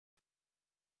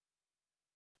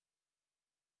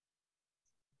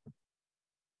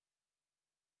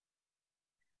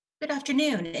Good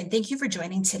afternoon, and thank you for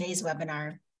joining today's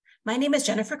webinar. My name is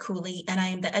Jennifer Cooley, and I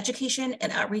am the Education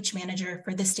and Outreach Manager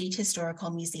for the State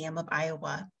Historical Museum of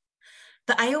Iowa.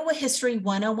 The Iowa History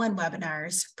 101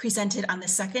 webinars, presented on the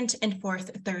second and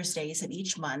fourth Thursdays of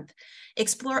each month,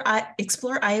 explore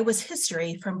Iowa's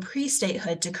history from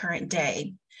pre-statehood to current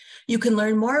day. You can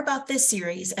learn more about this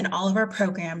series and all of our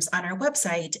programs on our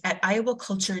website at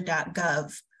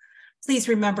iowaculture.gov. Please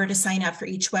remember to sign up for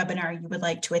each webinar you would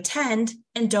like to attend,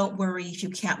 and don't worry if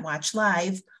you can't watch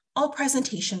live. All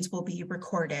presentations will be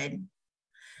recorded.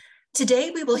 Today,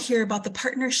 we will hear about the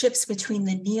partnerships between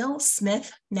the Neal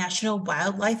Smith National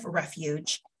Wildlife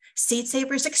Refuge, Seed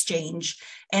Savers Exchange,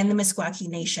 and the Meskwaki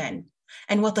Nation,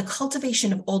 and what the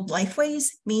cultivation of old lifeways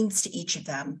means to each of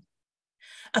them.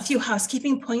 A few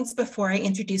housekeeping points before I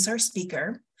introduce our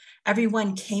speaker.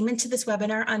 Everyone came into this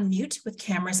webinar on mute with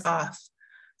cameras off.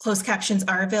 Closed captions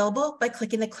are available by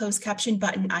clicking the closed caption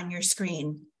button on your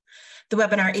screen. The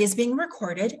webinar is being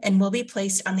recorded and will be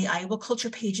placed on the Iowa Culture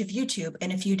page of YouTube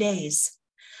in a few days.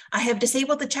 I have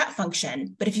disabled the chat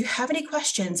function, but if you have any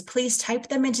questions, please type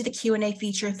them into the Q&A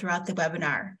feature throughout the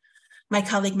webinar. My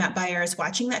colleague Matt Beyer is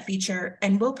watching that feature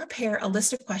and will prepare a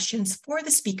list of questions for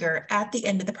the speaker at the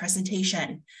end of the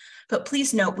presentation. But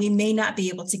please note, we may not be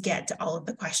able to get to all of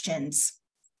the questions.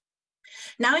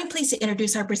 Now I'm pleased to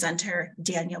introduce our presenter,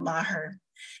 Daniel Maher.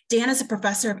 Dan is a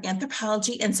professor of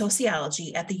anthropology and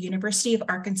sociology at the University of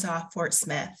Arkansas, Fort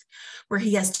Smith, where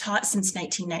he has taught since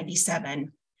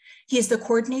 1997. He is the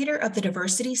coordinator of the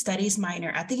Diversity Studies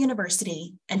minor at the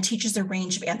university and teaches a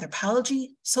range of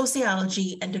anthropology,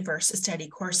 sociology, and diverse study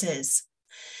courses.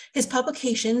 His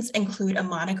publications include a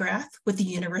monograph with the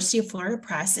University of Florida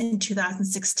Press in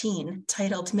 2016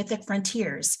 titled Mythic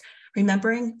Frontiers: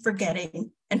 Remembering,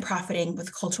 Forgetting, and Profiting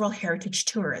with Cultural Heritage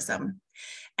Tourism,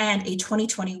 and a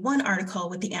 2021 article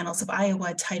with the Annals of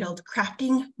Iowa titled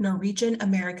Crafting Norwegian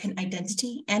American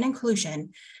Identity and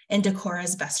Inclusion in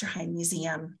Decorah's Vesterheim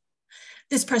Museum.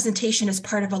 This presentation is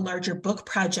part of a larger book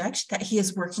project that he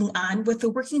is working on with the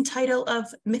working title of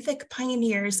Mythic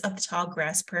Pioneers of the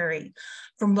Tallgrass Prairie,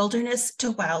 From Wilderness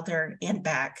to Wilder and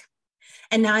Back.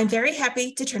 And now I'm very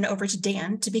happy to turn it over to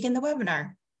Dan to begin the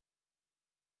webinar.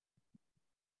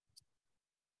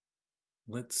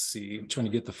 Let's see, I'm trying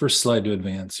to get the first slide to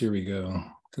advance. Here we go.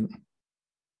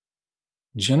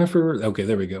 Jennifer, okay,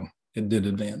 there we go. It did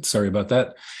advance, sorry about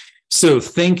that. So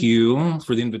thank you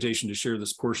for the invitation to share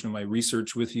this portion of my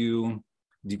research with you.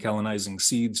 Decolonizing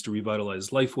Seeds to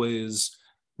Revitalize Lifeways,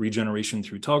 Regeneration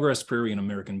through Tallgrass Prairie and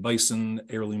American Bison,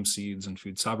 Heirloom Seeds and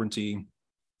Food Sovereignty.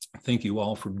 Thank you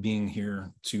all for being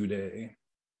here today.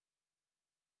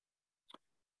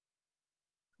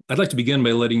 I'd like to begin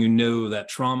by letting you know that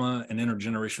trauma and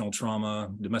intergenerational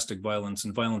trauma, domestic violence,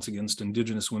 and violence against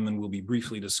Indigenous women will be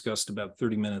briefly discussed about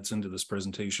 30 minutes into this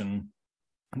presentation.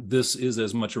 This is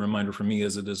as much a reminder for me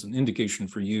as it is an indication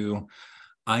for you.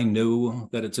 I know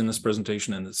that it's in this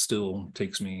presentation and it still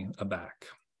takes me aback.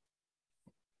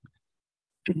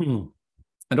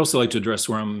 I'd also like to address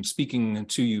where I'm speaking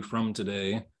to you from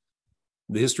today.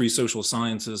 The History, Social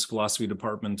Sciences, Philosophy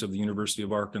Department of the University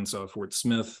of Arkansas, Fort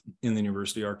Smith, in the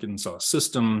University of Arkansas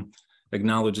system,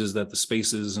 acknowledges that the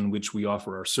spaces in which we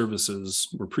offer our services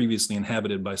were previously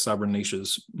inhabited by sovereign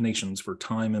nations for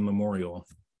time immemorial.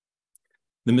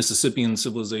 The Mississippian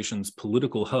civilization's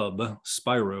political hub,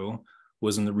 Spiro,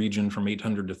 was in the region from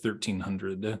 800 to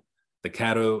 1300. The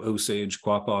Caddo, Osage,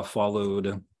 Quapaw followed.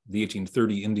 The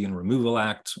 1830 Indian Removal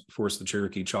Act forced the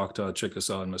Cherokee, Choctaw,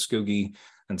 Chickasaw, and Muskogee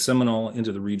and Seminole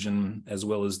into the region, as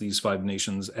well as these five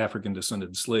nations'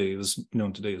 African-descended slaves,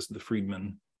 known today as the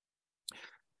freedmen.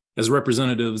 As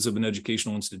representatives of an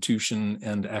educational institution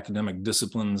and academic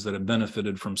disciplines that have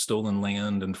benefited from stolen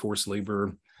land and forced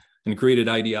labor and created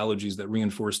ideologies that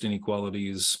reinforced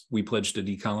inequalities, we pledge to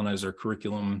decolonize our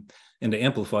curriculum and to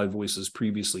amplify voices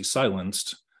previously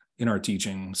silenced in our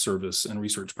teaching, service, and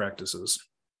research practices.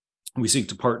 We seek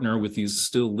to partner with these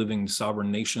still living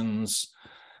sovereign nations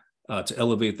to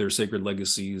elevate their sacred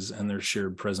legacies and their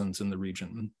shared presence in the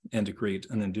region, and to create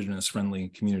an Indigenous-friendly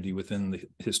community within the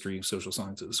History, Social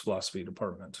Sciences, Philosophy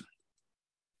Department.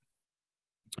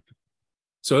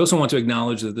 So I also want to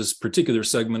acknowledge that this particular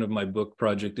segment of my book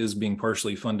project is being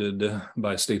partially funded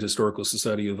by State Historical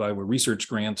Society of Iowa Research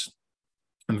Grant.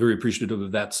 I'm very appreciative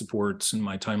of that support, and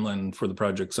my timeline for the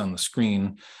project's on the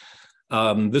screen.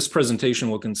 This presentation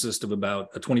will consist of about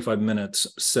a 25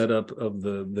 minutes setup of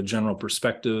the general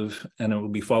perspective, and it will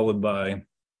be followed by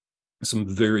some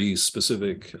very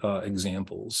specific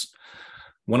examples.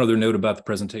 One other note about the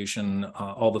presentation,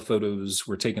 all the photos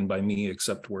were taken by me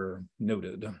except where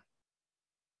noted.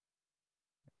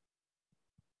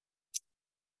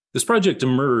 This project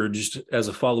emerged as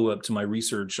a follow-up to my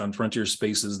research on frontier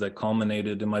spaces that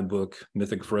culminated in my book,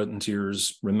 Mythic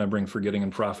Frontiers, Remembering, Forgetting,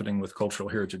 and Profiting with Cultural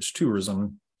Heritage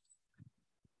Tourism.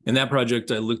 In that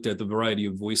project, I looked at the variety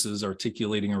of voices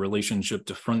articulating a relationship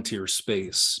to frontier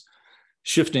space.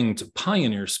 Shifting to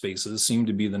pioneer spaces seemed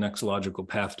to be the next logical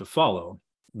path to follow.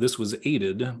 This was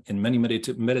aided in many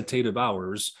meditative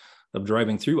hours of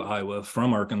driving through Iowa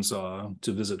from Arkansas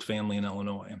to visit family in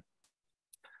Illinois.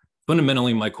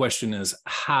 Fundamentally, my question is,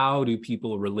 how do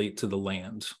people relate to the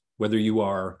land? Whether you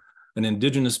are an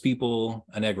indigenous people,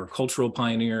 an agricultural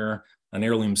pioneer, an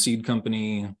heirloom seed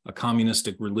company, a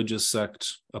communistic religious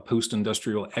sect, a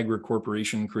post-industrial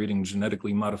agri-corporation creating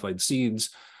genetically modified seeds,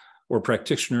 or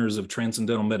practitioners of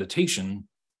transcendental meditation,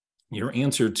 your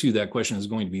answer to that question is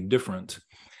going to be different.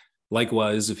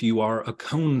 Likewise, if you are a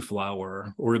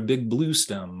coneflower, or a big blue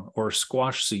stem, or a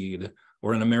squash seed,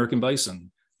 or an American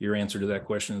bison, your answer to that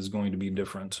question is going to be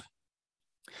different.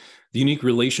 The unique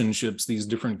relationships these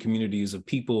different communities of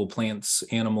people, plants,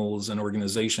 animals, and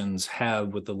organizations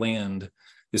have with the land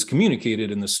is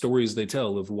communicated in the stories they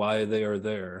tell of why they are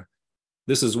there.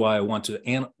 This is why I want to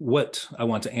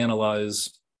analyze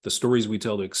the stories we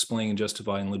tell to explain,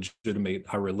 justify, and legitimate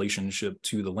our relationship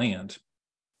to the land,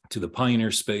 to the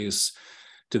pioneer space,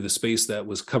 to the space that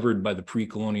was covered by the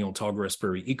pre-colonial tallgrass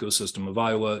prairie ecosystem of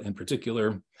Iowa in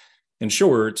particular. In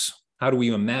short, how do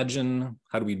we imagine,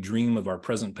 how do we dream of our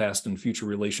present, past, and future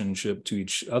relationship to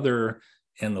each other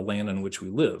and the land on which we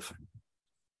live?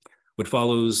 What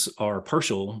follows are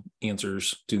partial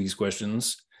answers to these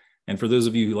questions. And for those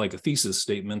of you who like a thesis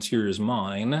statement, here is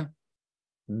mine.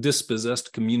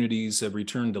 Dispossessed communities have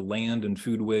returned to land and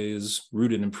foodways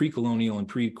rooted in pre-colonial and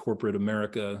pre-corporate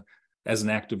America as an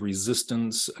act of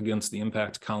resistance against the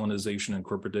impact colonization and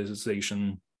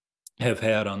corporatization have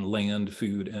had on land,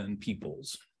 food, and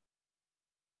peoples.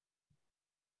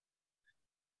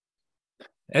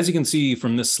 As you can see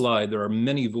from this slide, there are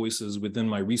many voices within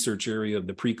my research area of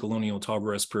the pre-colonial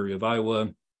tallgrass prairie of Iowa.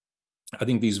 I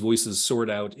think these voices sort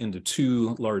out into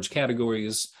two large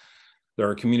categories. There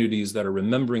are communities that are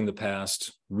remembering the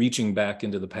past, reaching back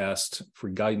into the past for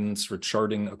guidance, for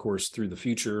charting a course through the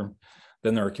future.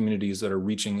 Then there are communities that are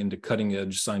reaching into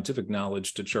cutting-edge scientific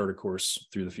knowledge to chart a course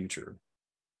through the future.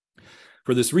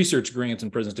 For this research grant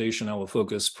and presentation, I will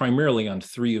focus primarily on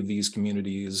three of these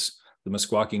communities: the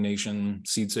Meskwaki Nation,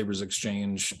 Seed Savers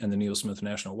Exchange, and the Neal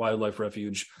National Wildlife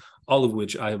Refuge, all of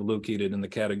which I have located in the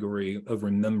category of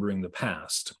remembering the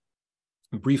past.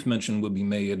 A brief mention will be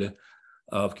made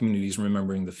of communities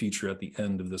remembering the future at the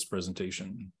end of this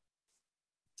presentation.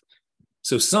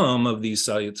 So some of these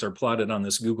sites are plotted on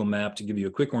this Google map to give you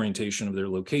a quick orientation of their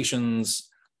locations.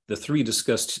 The three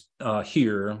discussed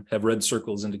here have red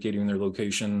circles indicating their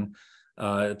location.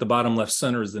 At the bottom left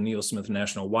center is the Neal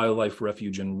National Wildlife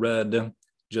Refuge in red.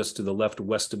 Just to the left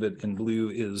west of it in blue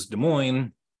is Des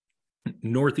Moines.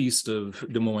 Northeast of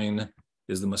Des Moines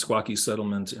is the Meskwaki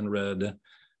settlement in red.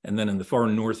 And then in the far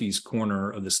northeast corner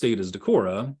of the state is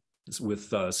Decorah,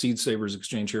 with Seed Savers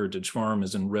Exchange Heritage Farm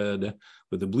is in red,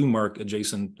 with a blue mark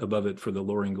adjacent above it for the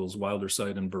Lower Ingalls Wilder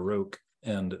site in Baroque,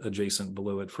 and adjacent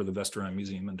below it for the Vesterheim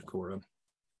Museum in Decorah.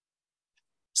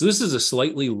 So this is a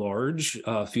slightly large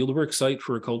fieldwork site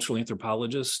for a cultural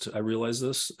anthropologist. I realize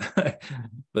this,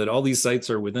 but all these sites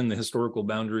are within the historical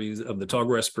boundaries of the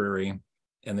tallgrass prairie,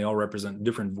 and they all represent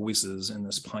different voices in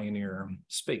this pioneer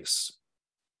space.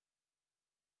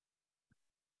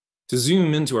 To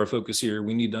zoom into our focus here,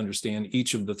 we need to understand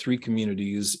each of the three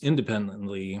communities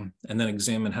independently and then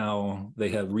examine how they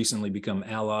have recently become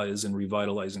allies in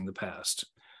revitalizing the past.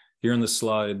 Here on this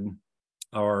slide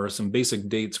are some basic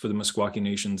dates for the Meskwaki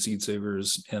Nation, Seed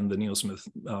Savers, and the Neal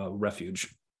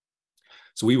Refuge.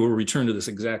 So we will return to this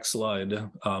exact slide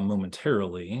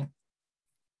momentarily.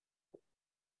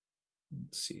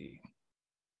 Let's see,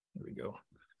 there we go.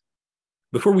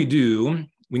 Before we do,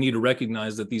 we need to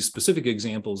recognize that these specific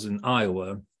examples in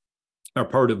Iowa are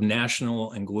part of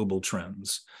national and global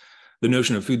trends. The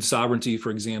notion of food sovereignty,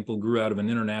 for example, grew out of an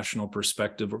international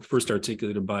perspective, first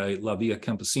articulated by La Via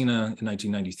Campesina in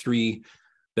 1993,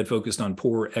 that focused on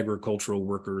poor agricultural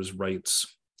workers'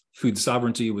 rights. Food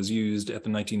sovereignty was used at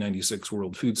the 1996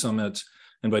 World Food Summit,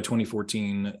 and by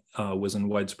 2014 was in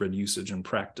widespread usage and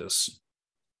practice.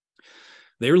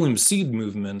 The heirloom seed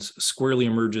movement squarely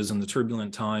emerges in the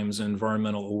turbulent times and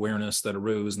environmental awareness that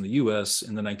arose in the US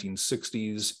in the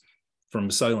 1960s,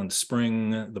 from Silent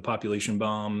Spring, the population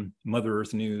bomb, Mother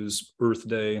Earth News, Earth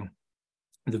Day,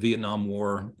 the Vietnam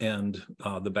War, and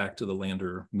the Back to the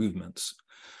Lander movements.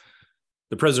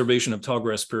 The preservation of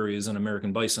tallgrass prairies and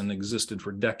American bison existed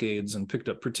for decades and picked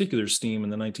up particular steam in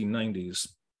the 1990s.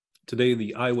 Today,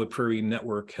 the Iowa Prairie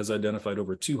Network has identified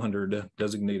over 200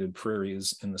 designated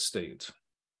prairies in the state.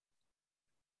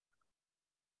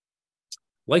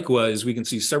 Likewise, we can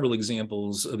see several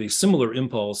examples of a similar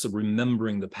impulse of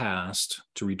remembering the past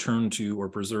to return to or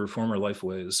preserve former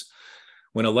lifeways.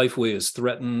 When a lifeway is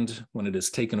threatened, when it is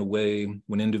taken away,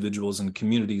 when individuals and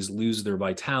communities lose their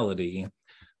vitality,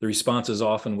 the response is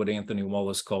often what Anthony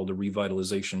Wallace called a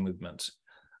revitalization movement.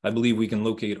 I believe we can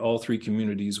locate all three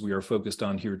communities we are focused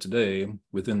on here today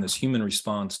within this human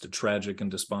response to tragic and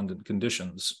despondent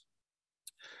conditions.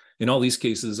 In all these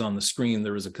cases on the screen,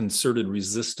 there is a concerted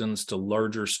resistance to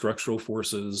larger structural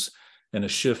forces and a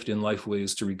shift in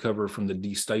lifeways to recover from the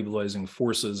destabilizing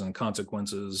forces and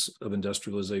consequences of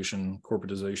industrialization,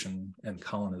 corporatization, and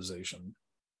colonization.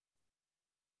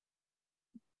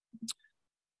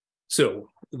 So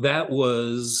that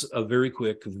was a very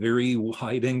quick, very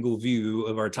wide-angle view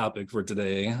of our topic for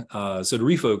today. So to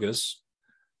refocus,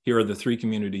 here are the three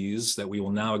communities that we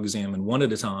will now examine one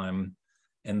at a time,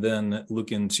 and then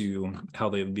look into how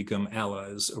they have become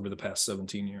allies over the past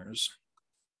 17 years.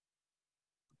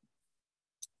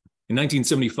 In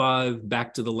 1975,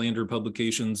 Back to the Lander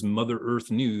publications Mother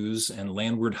Earth News and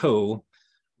Landward Ho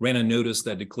ran a notice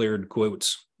that declared,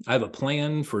 quote, "I have a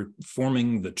plan for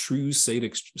forming the True Seed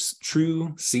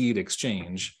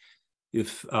Exchange.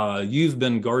 If you've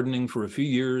been gardening for a few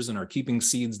years and are keeping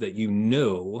seeds that you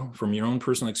know from your own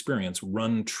personal experience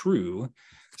run true,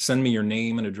 send me your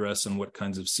name and address and what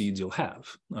kinds of seeds you'll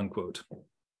have," unquote.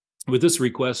 With this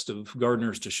request of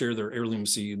gardeners to share their heirloom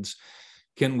seeds,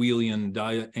 Ken Wheely and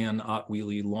Diane Ott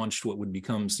Wheely launched what would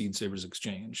become Seed Savers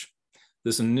Exchange.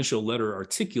 This initial letter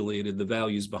articulated the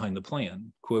values behind the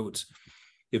plan. Quote,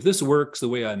 "If this works the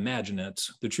way I imagine it,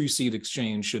 the True Seed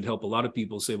Exchange should help a lot of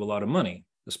people save a lot of money,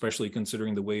 especially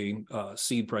considering the way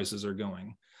seed prices are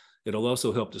going. It'll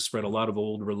also help to spread a lot of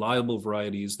old, reliable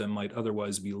varieties that might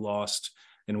otherwise be lost,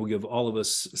 and will give all of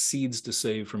us seeds to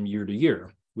save from year to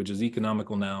year, which is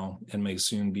economical now and may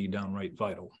soon be downright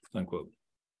vital," unquote.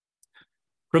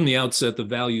 From the outset, the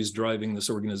values driving this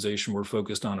organization were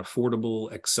focused on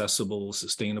affordable, accessible,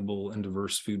 sustainable, and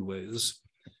diverse foodways.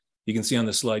 You can see on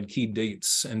the slide key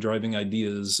dates and driving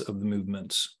ideas of the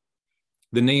movement.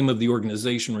 The name of the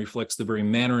organization reflects the very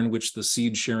manner in which the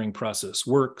seed sharing process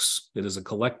works. It is a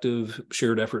collective,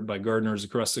 shared effort by gardeners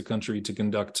across the country to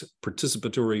conduct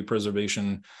participatory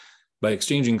preservation by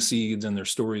exchanging seeds and their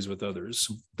stories with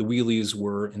others. The Wheelys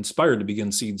were inspired to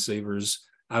begin Seed Savers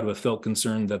out of a felt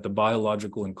concern that the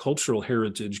biological and cultural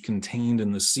heritage contained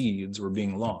in the seeds were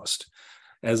being lost.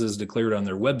 As is declared on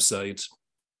their website,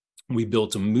 "We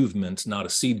built a movement, not a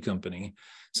seed company.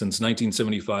 Since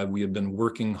 1975, we have been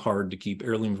working hard to keep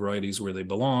heirloom varieties where they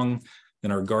belong,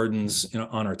 in our gardens,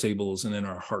 on our tables, and in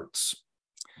our hearts."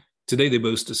 Today, they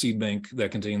boast a seed bank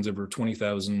that contains over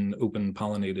 20,000 open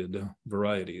pollinated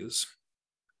varieties.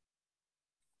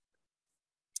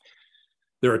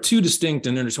 There are two distinct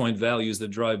and intertwined values that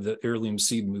drive the heirloom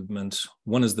seed movement.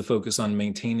 One is the focus on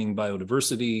maintaining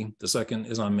biodiversity. The second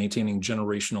is on maintaining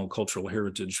generational cultural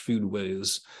heritage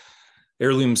foodways.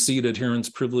 Heirloom seed adherents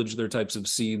privilege their types of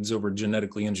seeds over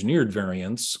genetically engineered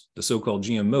variants. The so-called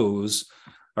GMOs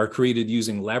are created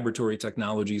using laboratory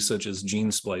technology such as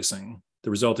gene splicing. The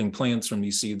resulting plants from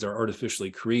these seeds are artificially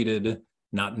created,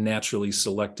 not naturally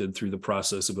selected through the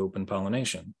process of open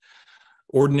pollination.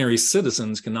 Ordinary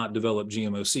citizens cannot develop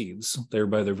GMO seeds. They are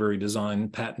by their very design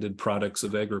patented products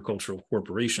of agricultural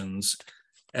corporations.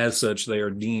 As such, they are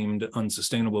deemed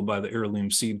unsustainable by the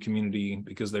heirloom seed community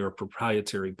because they are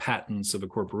proprietary patents of a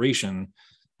corporation.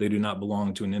 They do not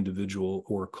belong to an individual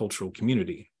or cultural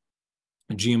community.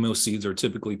 GMO seeds are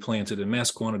typically planted in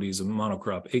mass quantities of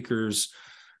monocrop acres.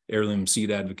 Heirloom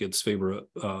seed advocates favor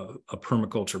a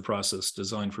permaculture process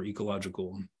designed for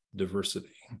ecological diversity.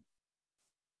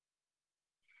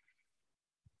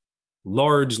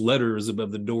 Large letters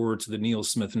above the door to the Neal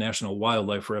Smith National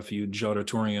Wildlife Refuge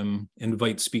auditorium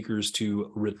invite speakers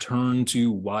to return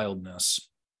to wildness.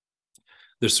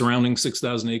 The surrounding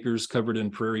 6,000 acres covered in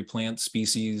prairie plant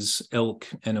species, elk,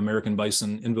 and American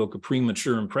bison invoke a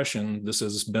premature impression this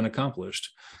has been accomplished.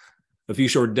 A few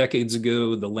short decades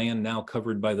ago, the land now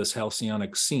covered by this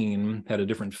halcyonic scene had a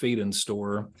different fate in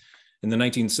store. In the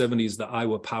 1970s, the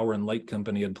Iowa Power and Light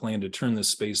Company had planned to turn this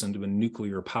space into a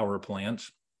nuclear power plant.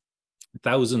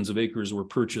 Thousands of acres were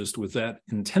purchased with that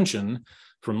intention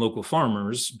from local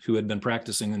farmers who had been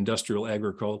practicing industrial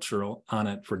agriculture on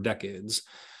it for decades.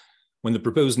 When the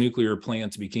proposed nuclear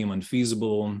plant became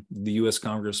unfeasible, the U.S.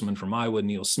 Congressman from Iowa,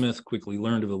 Neal Smith, quickly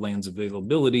learned of the land's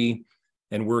availability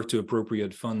and worked to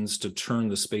appropriate funds to turn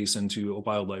the space into a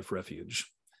wildlife refuge.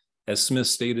 As Smith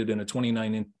stated in a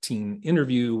 2019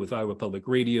 interview with Iowa Public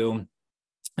Radio,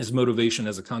 his motivation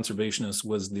as a conservationist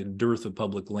was the dearth of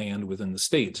public land within the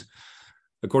state.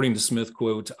 According to Smith,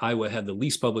 quote, Iowa had the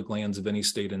least public lands of any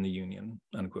state in the Union,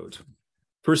 unquote.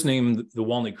 First named the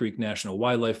Walnut Creek National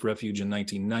Wildlife Refuge in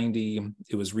 1990,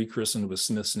 it was rechristened with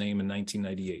Smith's name in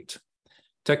 1998.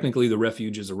 Technically, the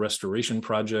refuge is a restoration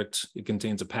project. It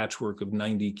contains a patchwork of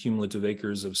 90 cumulative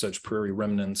acres of such prairie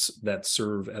remnants that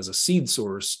serve as a seed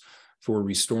source for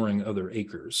restoring other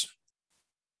acres.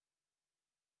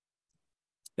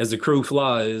 As the crow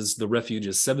flies, the refuge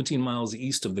is 17 miles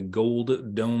east of the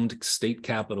gold-domed state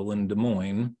capitol in Des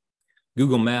Moines.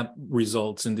 Google Map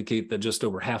results indicate that just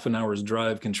over half an hour's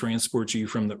drive can transport you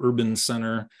from the urban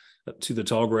center to the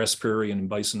tallgrass prairie and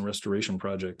bison restoration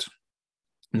project.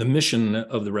 The mission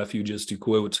of the refuge is to,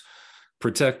 quote,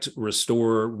 protect,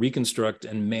 restore, reconstruct,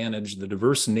 and manage the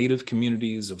diverse native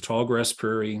communities of tallgrass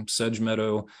prairie, sedge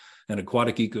meadow, and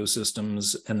aquatic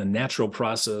ecosystems, and the natural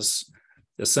process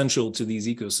essential to these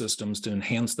ecosystems to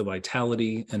enhance the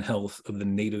vitality and health of the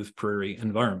native prairie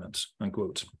environment,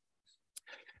 unquote.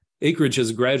 Acreage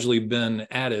has gradually been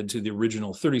added to the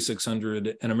original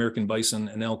 3,600, and American bison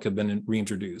and elk have been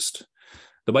reintroduced.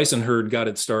 The bison herd got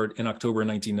its start in October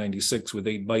 1996 with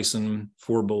 8 bison,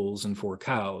 4 bulls, and 4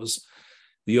 cows.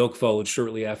 The elk followed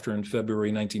shortly after in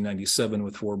February 1997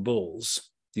 with 4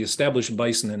 bulls. The established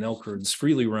bison and elk herds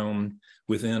freely roam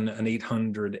within an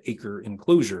 800-acre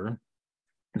enclosure.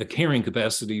 The carrying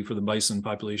capacity for the bison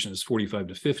population is 45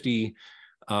 to 50,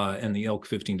 and the elk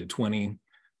 15 to 20.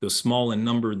 Though small in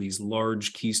number, these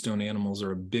large keystone animals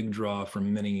are a big draw for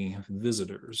many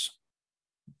visitors.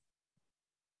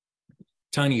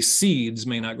 Tiny seeds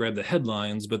may not grab the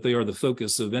headlines, but they are the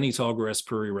focus of any tallgrass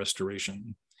prairie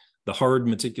restoration. The hard,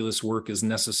 meticulous work is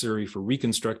necessary for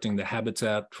reconstructing the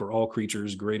habitat for all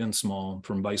creatures, great and small,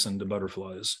 from bison to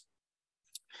butterflies.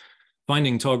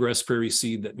 Finding tallgrass prairie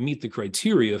seed that meet the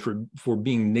criteria for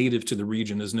being native to the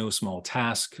region is no small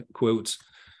task. Quote,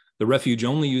 the refuge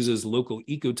only uses local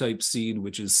ecotype seed,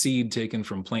 which is seed taken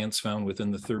from plants found within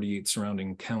the 38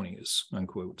 surrounding counties,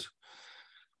 unquote.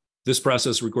 This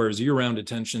process requires year-round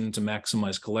attention to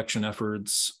maximize collection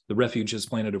efforts. The refuge has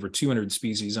planted over 200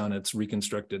 species on its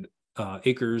reconstructed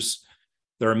acres.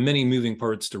 There are many moving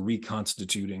parts to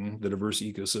reconstituting the diverse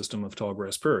ecosystem of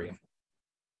tallgrass prairie.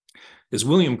 As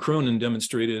William Cronin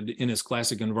demonstrated in his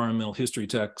classic environmental history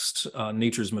text,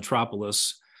 Nature's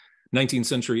Metropolis, 19th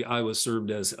century Iowa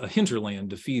served as a hinterland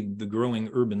to feed the growing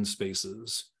urban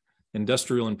spaces.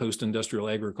 Industrial and post-industrial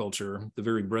agriculture, the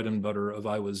very bread and butter of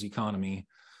Iowa's economy,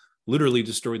 literally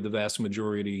destroyed the vast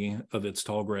majority of its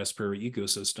tallgrass prairie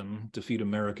ecosystem to feed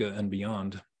America and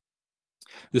beyond.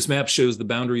 This map shows the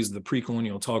boundaries of the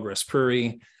pre-colonial tallgrass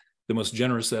prairie. The most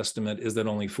generous estimate is that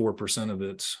only 4% of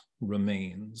it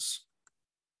remains.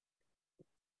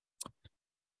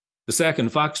 The Sac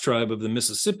and Fox tribe of the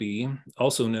Mississippi,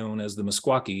 also known as the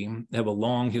Meskwaki, have a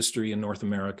long history in North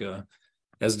America.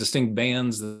 As distinct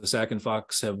bands, the Sac and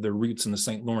Fox have their roots in the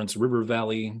St. Lawrence River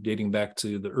Valley, dating back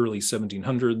to the early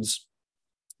 1700s.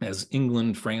 As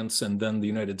England, France, and then the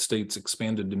United States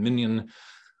expanded dominion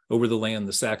over the land,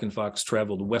 the Sac and Fox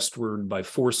traveled westward by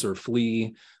force or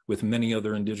flee with many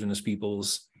other indigenous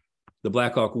peoples. The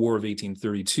Black Hawk War of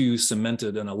 1832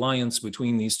 cemented an alliance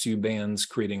between these two bands,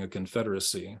 creating a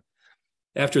confederacy.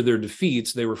 After their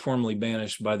defeats, they were formally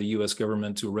banished by the U.S.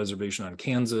 government to a reservation on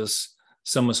Kansas.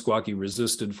 Some Meskwaki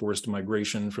resisted forced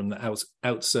migration from the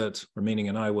outset, remaining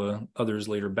in Iowa. Others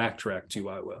later backtracked to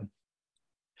Iowa.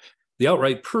 The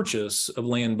outright purchase of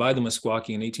land by the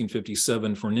Meskwaki in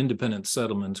 1857 for an independent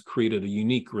settlement created a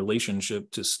unique relationship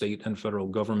to state and federal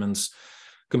governments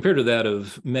compared to that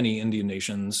of many Indian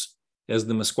nations. As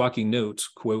the Meskwaki note,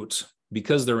 quote,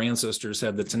 because their ancestors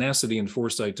had the tenacity and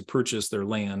foresight to purchase their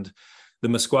land, the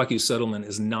Meskwaki settlement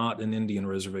is not an Indian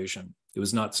reservation. It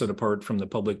was not set apart from the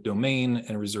public domain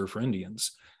and reserved for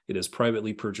Indians. It is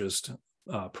privately purchased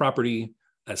property,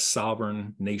 a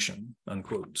sovereign nation,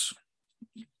 unquote.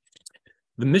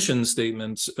 The mission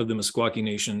statement of the Meskwaki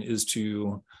Nation is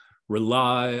to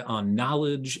rely on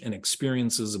knowledge and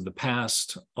experiences of the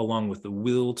past, along with the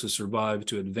will to survive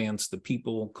to advance the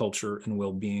people, culture, and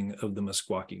well-being of the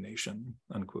Meskwaki Nation,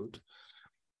 unquote.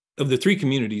 Of the 3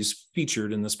 communities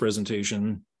featured in this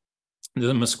presentation,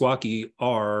 the Meskwaki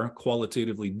are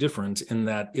qualitatively different in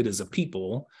that it is a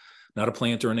people, not a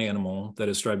plant or an animal, that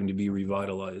is striving to be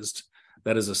revitalized.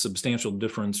 That is a substantial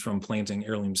difference from planting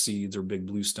heirloom seeds or big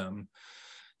bluestem.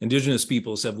 Indigenous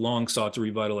peoples have long sought to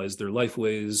revitalize their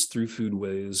lifeways through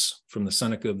foodways, from the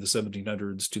Seneca of the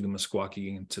 1700s to the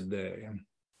Meskwaki today.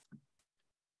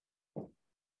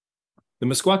 The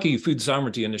Meskwaki Food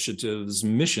Sovereignty Initiative's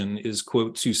mission is,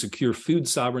 quote, to secure food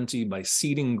sovereignty by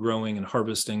seeding, growing, and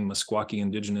harvesting Meskwaki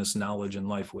indigenous knowledge and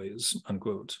lifeways,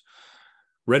 unquote.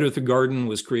 Red Earth Garden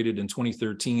was created in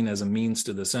 2013 as a means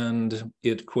to this end.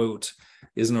 It, quote,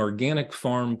 is an organic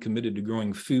farm committed to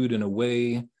growing food in a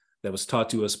way that was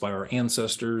taught to us by our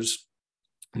ancestors,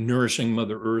 nourishing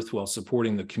Mother Earth while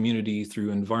supporting the community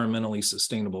through environmentally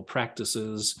sustainable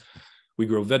practices. We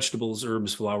grow vegetables,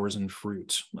 herbs, flowers, and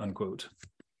fruit, unquote.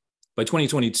 By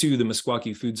 2022, the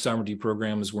Meskwaki Food Sovereignty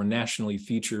programs were nationally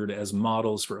featured as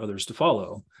models for others to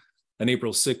follow. An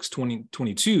April 6,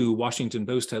 2022 Washington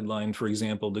Post headline, for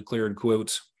example, declared,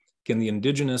 quote, can the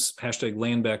indigenous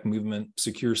 #landback movement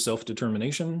secure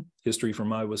self-determination? History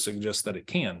from Iowa suggests that it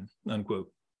can,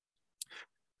 unquote.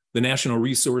 The National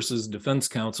Resources Defense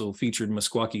Council featured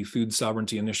Meskwaki food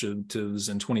sovereignty initiatives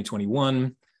in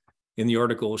 2021. In the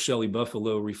article, Shelley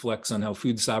Buffalo reflects on how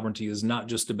food sovereignty is not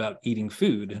just about eating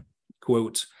food.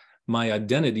 Quote, my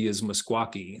identity is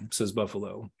Meskwaki, says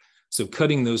Buffalo. So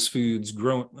eating those foods,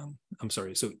 growing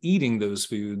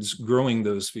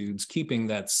those foods, keeping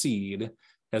that seed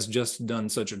has just done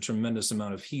such a tremendous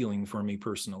amount of healing for me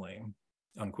personally,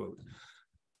 unquote.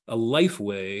 A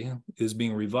lifeway is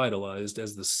being revitalized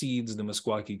as the seeds the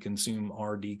Meskwaki consume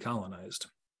are decolonized.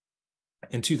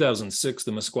 In 2006,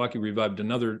 the Meskwaki revived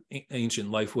another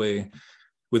ancient lifeway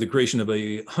with the creation of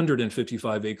a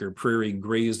 155-acre prairie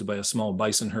grazed by a small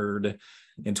bison herd.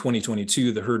 In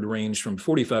 2022, the herd ranged from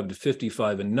 45 to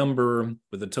 55 in number,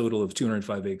 with a total of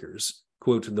 205 acres.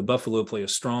 Quote, the buffalo play a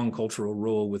strong cultural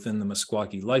role within the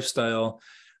Meskwaki lifestyle.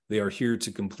 They are here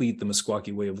to complete the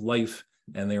Meskwaki way of life,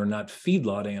 and they are not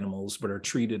feedlot animals, but are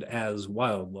treated as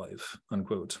wildlife,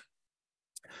 unquote.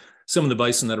 Some of the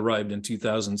bison that arrived in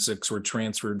 2006 were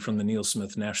transferred from the Neal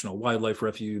National Wildlife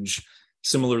Refuge.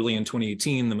 Similarly, in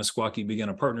 2018, the Meskwaki began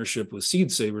a partnership with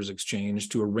Seed Savers Exchange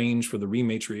to arrange for the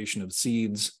rematriation of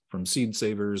seeds from Seed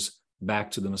Savers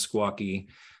back to the Meskwaki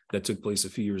that took place a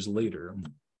few years later.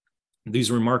 These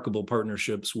remarkable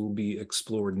partnerships will be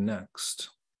explored next.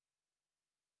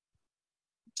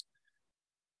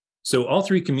 So all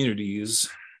three communities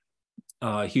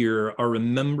here are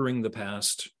remembering the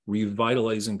past,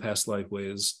 revitalizing past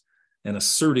lifeways, and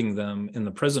asserting them in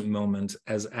the present moment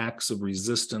as acts of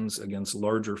resistance against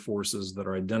larger forces that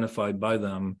are identified by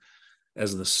them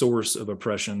as the source of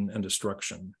oppression and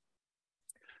destruction.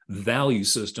 Value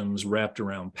systems wrapped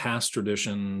around past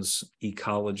traditions,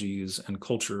 ecologies, and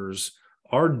cultures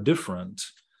are different,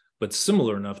 but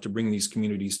similar enough to bring these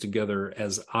communities together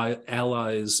as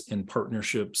allies in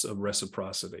partnerships of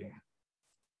reciprocity.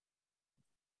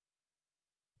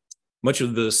 Much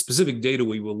of the specific data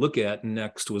we will look at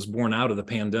next was born out of the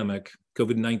pandemic.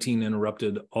 COVID-19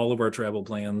 interrupted all of our travel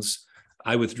plans.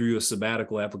 I withdrew a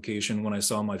sabbatical application when I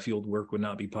saw my field work would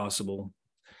not be possible.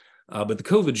 But the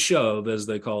COVID shove, as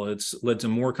they call it, led to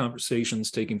more conversations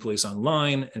taking place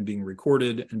online and being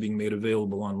recorded and being made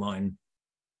available online.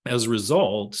 As a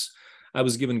result, I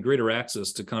was given greater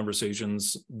access to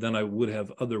conversations than I would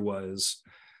have otherwise.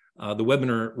 The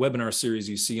webinar series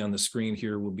you see on the screen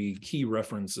here will be key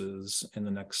references in the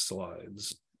next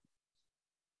slides.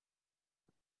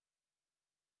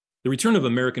 The return of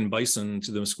American bison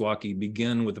to the Meskwaki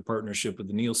began with a partnership with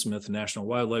the Neal National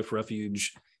Wildlife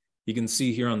Refuge. You can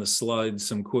see here on the slide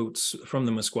some quotes from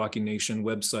the Meskwaki Nation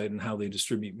website and how they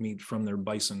distribute meat from their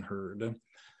bison herd.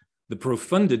 The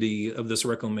profundity of this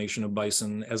reclamation of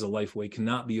bison as a lifeway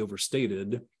cannot be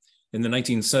overstated. In the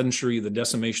 19th century, the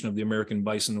decimation of the American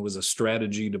bison was a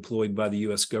strategy deployed by the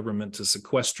US government to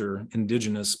sequester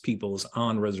indigenous peoples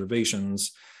on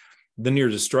reservations. The near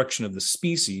destruction of the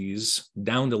species,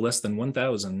 down to less than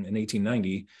 1,000 in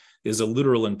 1890, is a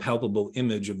literal and palpable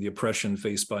image of the oppression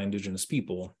faced by indigenous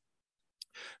people.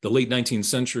 The late 19th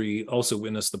century also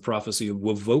witnessed the prophecy of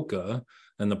Wovoka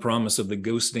and the promise of the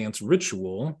ghost dance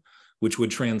ritual, which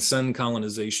would transcend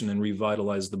colonization and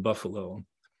revitalize the buffalo.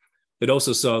 It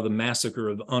also saw the massacre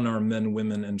of unarmed men,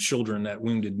 women, and children at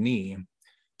Wounded Knee.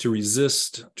 To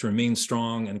resist, to remain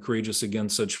strong and courageous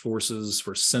against such forces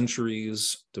for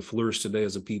centuries, to flourish today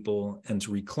as a people, and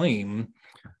to reclaim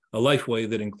a lifeway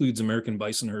that includes American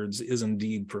bison herds is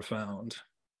indeed profound.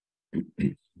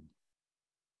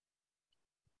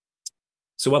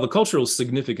 So while the cultural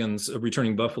significance of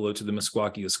returning buffalo to the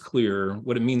Meskwaki is clear,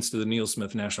 what it means to the Neal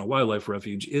National Wildlife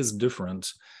Refuge is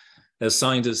different. As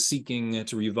scientists seeking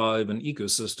to revive an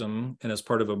ecosystem and as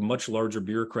part of a much larger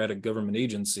bureaucratic government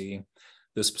agency,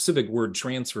 the specific word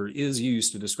transfer is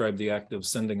used to describe the act of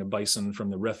sending a bison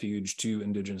from the refuge to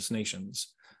indigenous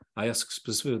nations. I asked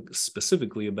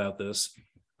specifically about this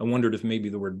I wondered if maybe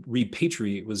the word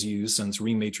repatriate was used, since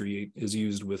rematriate is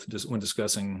used when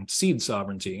discussing seed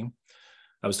sovereignty.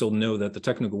 I was told no, that the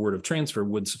technical word of transfer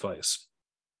would suffice.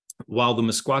 While the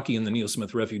Meskwaki and the Neal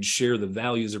Smith Refuge share the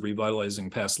values of revitalizing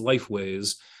past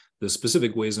lifeways, the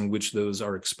specific ways in which those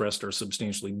are expressed are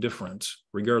substantially different.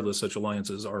 Regardless, such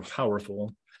alliances are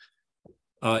powerful.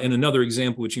 In another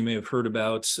example, which you may have heard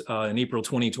about, in April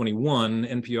 2021,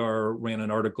 NPR ran an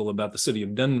article about the city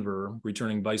of Denver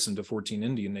returning bison to 14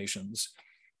 Indian nations.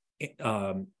 It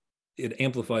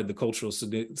amplified the cultural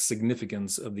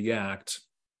significance of the act.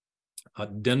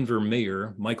 Denver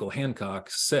Mayor Michael Hancock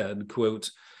said,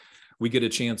 quote, "We get a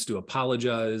chance to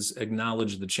apologize,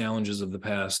 acknowledge the challenges of the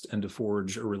past, and to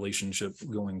forge a relationship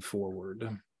going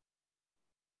forward."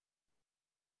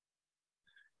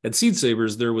 At Seed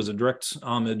Savers, there was a direct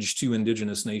homage to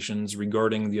Indigenous nations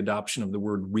regarding the adoption of the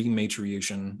word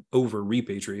rematriation over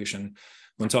repatriation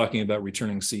when talking about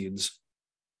returning seeds.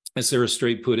 As Sarah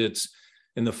Strait put it,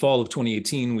 in the fall of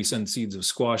 2018, we sent seeds of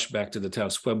squash back to the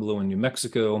Taos Pueblo in New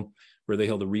Mexico, where they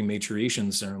held a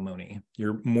rematriation ceremony.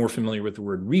 You're more familiar with the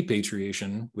word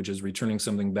repatriation, which is returning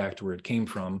something back to where it came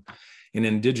from. In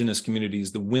Indigenous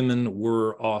communities, the women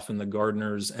were often the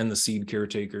gardeners and the seed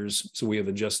caretakers, so we have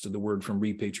adjusted the word from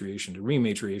repatriation to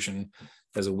rematriation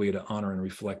as a way to honor and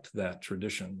reflect that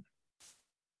tradition.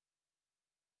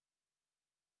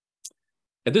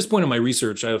 At this point in my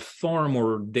research, I have far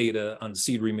more data on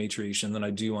seed rematriation than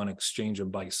I do on exchange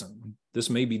of bison. This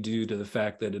may be due to the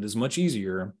fact that it is much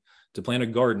easier to plant a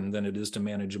garden than it is to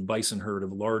manage a bison herd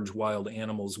of large wild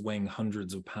animals weighing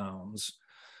hundreds of pounds.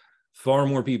 Far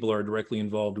more people are directly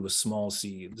involved with small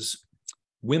seeds.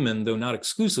 Women, though not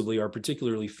exclusively, are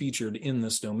particularly featured in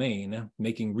this domain,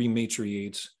 making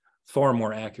rematriate far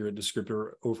more accurate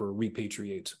descriptor over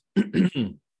repatriate.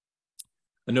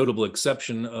 A notable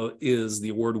exception is the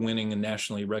award-winning and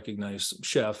nationally recognized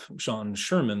chef, Sean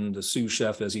Sherman, the sous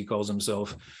chef as he calls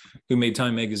himself, who made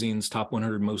Time Magazine's top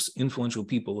 100 most influential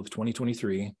people of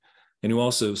 2023, and who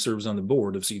also serves on the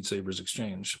board of Seed Savers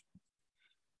Exchange.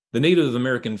 The Native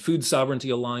American Food Sovereignty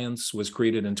Alliance was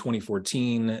created in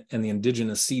 2014, and the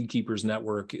Indigenous Seed Keepers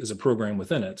Network is a program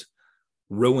within it.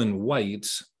 Rowan White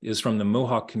is from the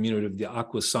Mohawk community of the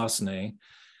Akwesasne.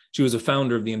 She was a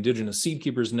founder of the Indigenous Seed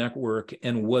Keepers Network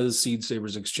and was Seed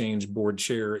Savers Exchange board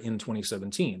chair in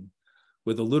 2017.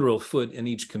 With a literal foot in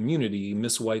each community,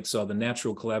 Ms. White saw the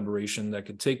natural collaboration that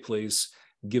could take place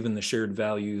given the shared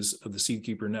values of the Seed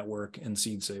Keeper Network and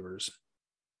Seed Savers.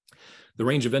 The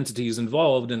range of entities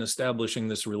involved in establishing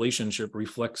this relationship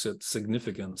reflects its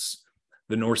significance.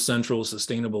 The North Central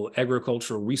Sustainable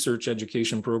Agricultural Research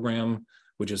Education Program,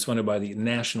 which is funded by the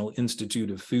National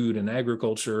Institute of Food and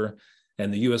Agriculture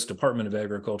and the U.S. Department of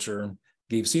Agriculture,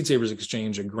 gave Seed Savers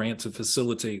Exchange a grant to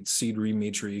facilitate seed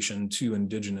rematriation to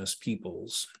Indigenous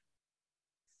peoples.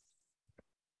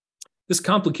 This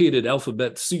complicated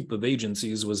alphabet soup of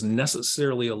agencies was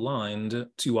necessarily aligned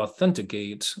to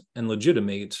authenticate and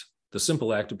legitimate the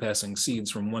simple act of passing seeds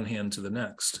from one hand to the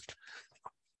next.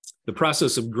 The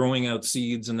process of growing out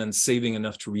seeds and then saving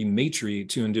enough to rematriate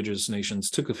to Indigenous nations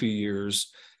took a few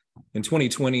years. In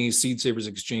 2020, Seed Savers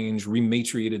Exchange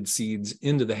rematriated seeds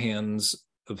into the hands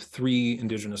of 3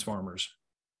 Indigenous farmers: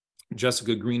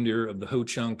 Jessica Greendeer of the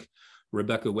Ho-Chunk,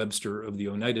 Rebecca Webster of the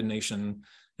Oneida Nation,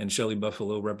 and Shelley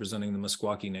Buffalo representing the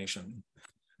Meskwaki Nation.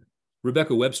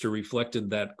 Rebecca Webster reflected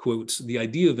that, quote, "The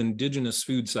idea of Indigenous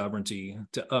food sovereignty,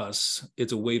 to us,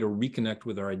 it's a way to reconnect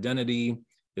with our identity.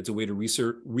 It's a way to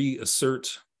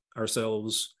reassert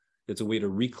ourselves. It's a way to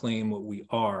reclaim what we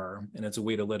are. And it's a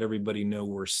way to let everybody know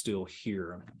we're still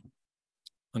here,"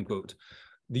 unquote.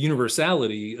 The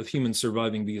universality of humans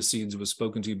surviving via seeds was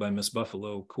spoken to by Ms.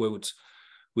 Buffalo, quote,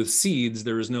 "With seeds,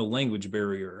 there is no language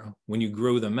barrier. When you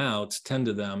grow them out, tend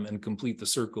to them, and complete the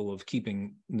circle of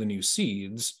keeping the new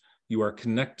seeds, you are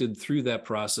connected through that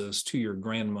process to your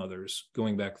grandmothers,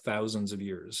 going back thousands of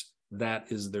years. That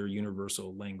is their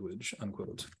universal language,"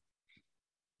 unquote.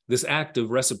 This act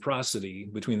of reciprocity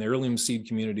between the heirloom seed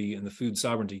community and the food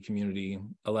sovereignty community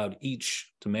allowed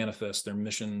each to manifest their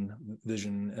mission,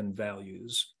 vision, and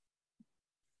values.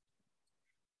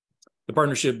 The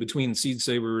partnership between Seed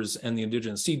Savers and the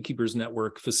Indigenous Seed Keepers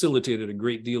Network facilitated a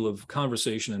great deal of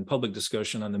conversation and public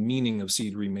discussion on the meaning of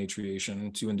seed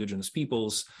rematriation to Indigenous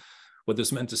peoples. What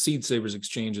this meant to Seed Savers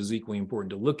Exchange is equally important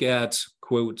to look at.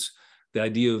 Quote, "The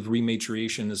idea of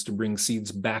rematriation is to bring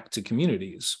seeds back to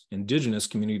communities, Indigenous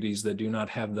communities that do not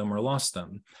have them or lost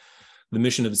them. The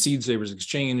mission of Seed Savers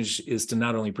Exchange is to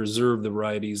not only preserve the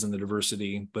varieties and the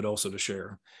diversity, but also to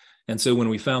share. And so when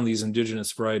we found these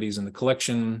Indigenous varieties in the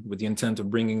collection with the intent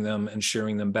of bringing them and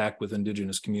sharing them back with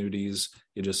Indigenous communities,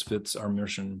 it just fits our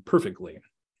mission perfectly."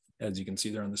 as you can see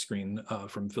there on the screen,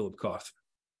 from Philip Koth.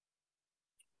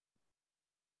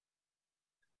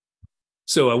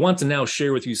 So I want to now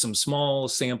share with you some small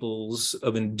samples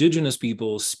of Indigenous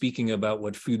people speaking about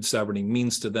what food sovereignty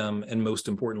means to them, and most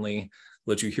importantly,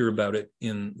 let you hear about it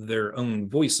in their own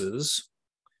voices.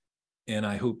 And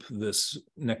I hope this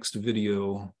next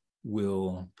video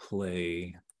will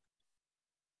play.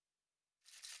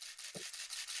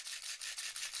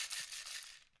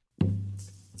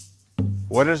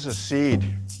 What is a seed?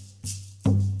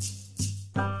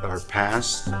 Our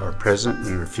past, our present,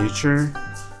 and our future.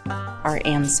 Our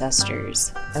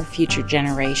ancestors, our future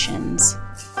generations.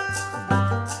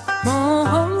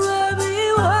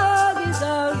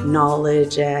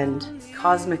 Knowledge and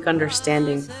cosmic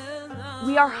understanding.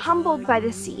 We are humbled by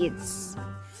the seeds.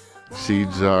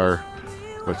 Seeds are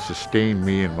what sustain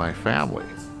me and my family.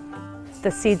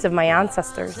 The seeds of my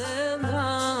ancestors.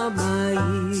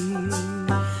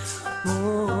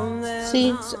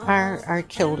 Seeds are our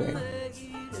children.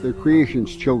 They're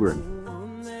creation's children.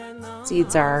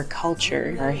 Seeds are our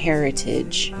culture, our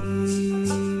heritage.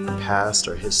 Past,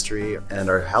 our history, and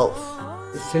our health.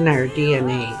 It's in our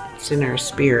DNA, it's in our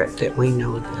spirit that we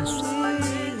know this.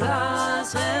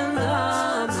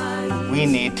 We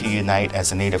need to unite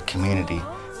as a Native community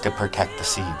to protect the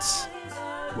seeds.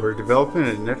 We're developing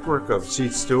a network of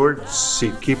seed stewards,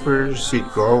 seed keepers, seed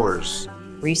growers.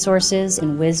 Resources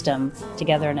and wisdom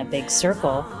together in a big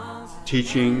circle.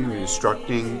 Teaching,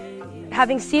 instructing.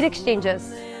 Having seed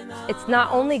exchanges. It's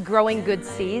not only growing good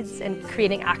seeds and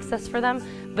creating access for them,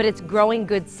 but it's growing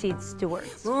good seed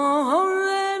stewards.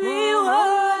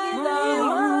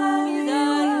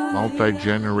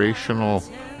 Multi-generational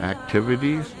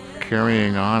activities,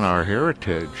 carrying on our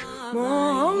heritage.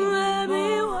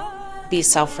 Be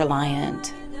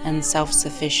self-reliant and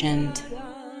self-sufficient.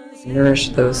 Nourish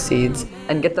those seeds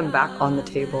and get them back on the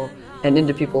table and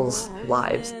into people's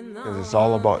lives. Because it's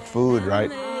all about food,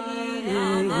 right?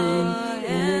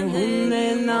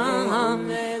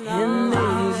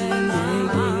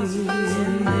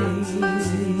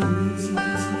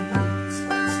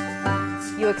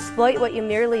 You exploit what you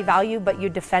merely value, but you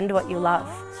defend what you love.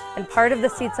 And part of the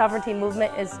seed sovereignty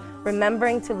movement is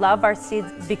remembering to love our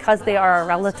seeds because they are our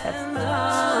relatives.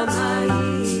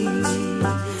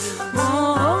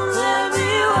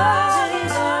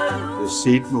 The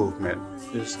seed movement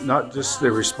is not just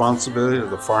the responsibility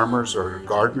of the farmers or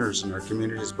gardeners in our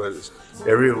communities, but it's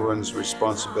everyone's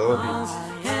responsibility.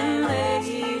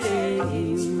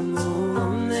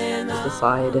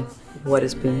 Decide what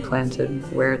is being planted,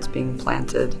 where it's being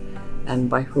planted, and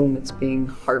by whom it's being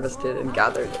harvested and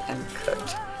gathered and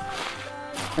cooked.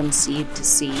 From seed to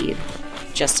seed,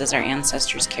 just as our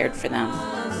ancestors cared for them.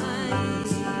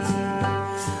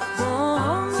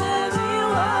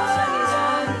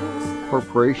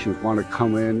 Corporations want to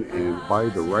come in and buy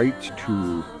the rights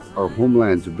to our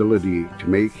homeland's ability to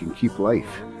make and keep life.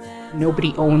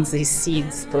 Nobody owns these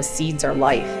seeds. Those seeds are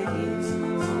life.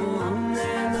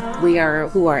 We are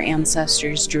who our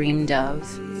ancestors dreamed of.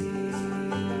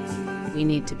 We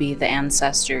need to be the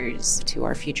ancestors to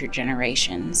our future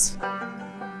generations.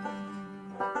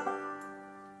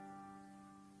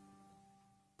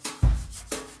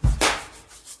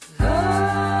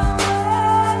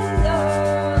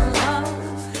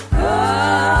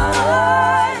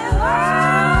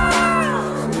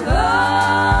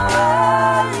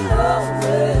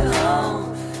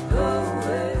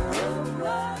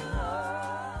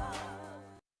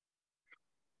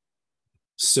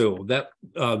 So that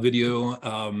video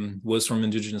was from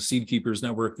Indigenous Seed Keepers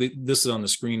Network. This is on the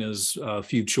screen as a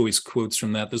few choice quotes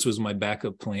from that. This was my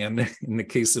backup plan in the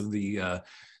case of the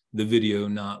video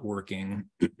not working,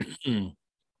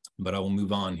 but I will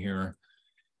move on here.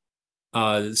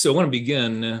 So I want to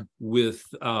begin with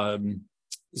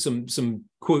some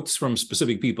quotes from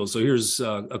specific people. So here's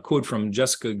a quote from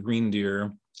Jessica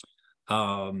Greendeer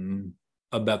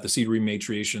about the seed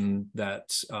rematriation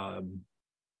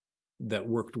that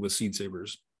worked with seed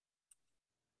savers.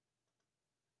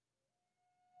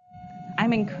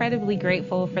 I'm incredibly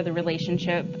grateful for the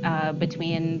relationship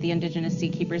between the Indigenous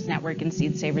Seed Keepers Network and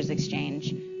Seed Savers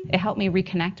Exchange. It helped me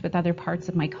reconnect with other parts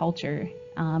of my culture.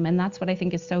 And that's what I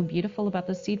think is so beautiful about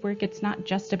the seed work. It's not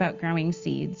just about growing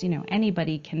seeds. You know,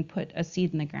 anybody can put a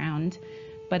seed in the ground,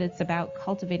 but it's about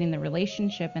cultivating the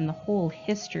relationship and the whole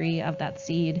history of that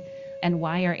seed and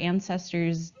why our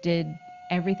ancestors did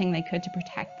everything they could to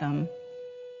protect them.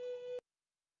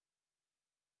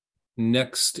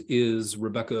 Next is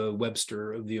Rebecca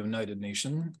Webster of the Oneida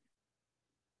Nation.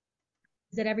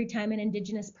 That every time an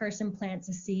Indigenous person plants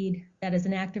a seed, that is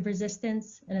an act of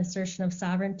resistance, an assertion of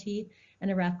sovereignty,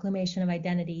 and a reclamation of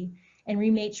identity. and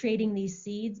rematriating these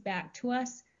seeds back to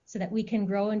us so that we can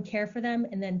grow and care for them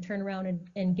and then turn around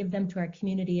and give them to our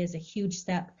community is a huge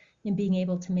step in being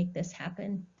able to make this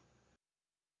happen.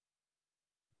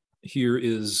 Here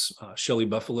is Shelley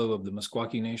Buffalo of the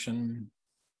Meskwaki Nation.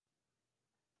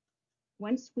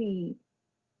 Once we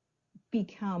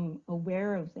become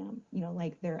aware of them, you know,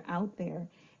 like they're out there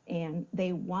and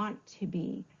they want to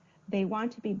be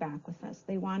back with us.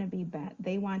 They want to be back.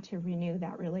 They want to renew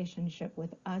that relationship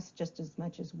with us just as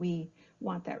much as we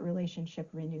want that relationship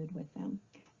renewed with them.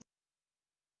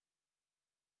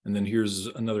 And then here's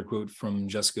another quote from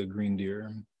Jessica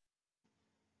Greendeer.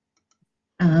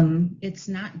 It's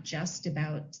not just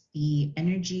about the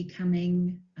energy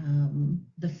coming,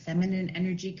 the feminine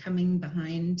energy coming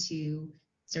behind to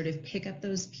sort of pick up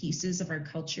those pieces of our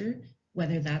culture,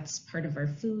 whether that's part of our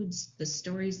foods, the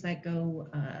stories that go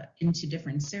into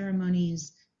different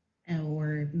ceremonies,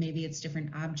 or maybe it's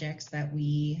different objects that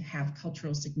we have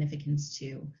cultural significance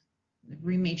to.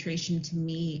 Rematriation to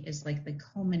me is like the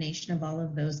culmination of all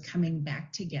of those coming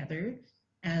back together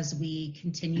as we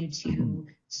continue to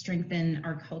strengthen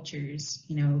our cultures,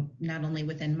 you know, not only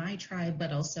within my tribe,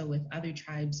 but also with other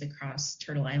tribes across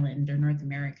Turtle Island or North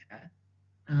America.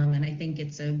 And I think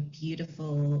it's a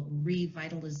beautiful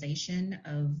revitalization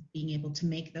of being able to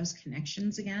make those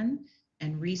connections again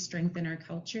and re-strengthen our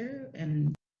culture.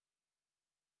 And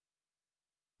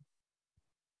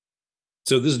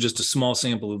so this is just a small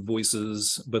sample of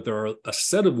voices, but there are a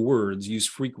set of words used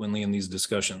frequently in these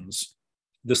discussions.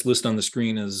 This list on the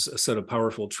screen is a set of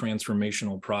powerful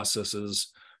transformational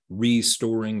processes: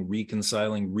 restoring,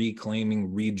 reconciling,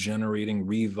 reclaiming, regenerating,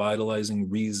 revitalizing,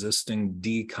 resisting,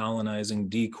 decolonizing,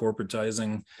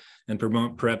 decorporatizing,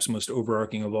 and perhaps most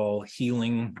overarching of all,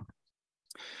 healing.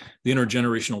 The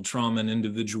intergenerational trauma and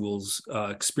individuals'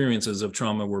 experiences of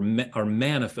trauma are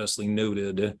manifestly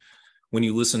noted when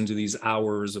you listen to these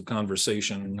hours of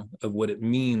conversation of what it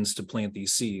means to plant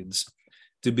these seeds.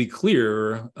 To be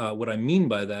clear, what I mean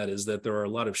by that is that there are a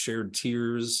lot of shared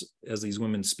tears as these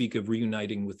women speak of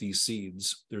reuniting with these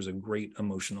seeds. There's a great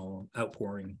emotional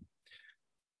outpouring.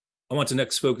 I want to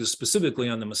next focus specifically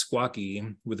on the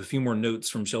Meskwaki with a few more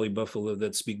notes from Shelley Buffalo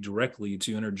that speak directly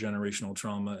to intergenerational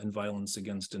trauma and violence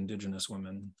against Indigenous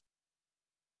women.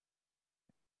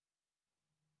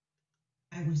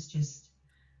 I was just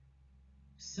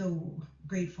so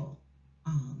grateful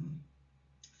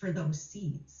for those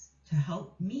seeds to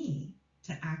help me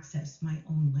to access my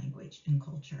own language and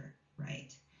culture,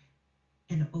 right?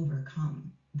 And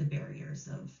overcome the barriers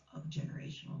of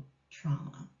generational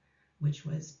trauma, which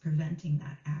was preventing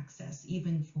that access,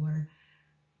 even for,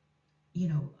 you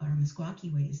know, our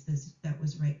Meskwaki ways, that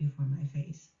was right before my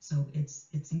face. So it's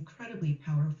incredibly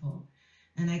powerful.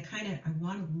 And I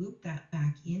want to loop that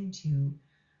back into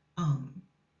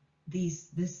this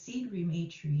seed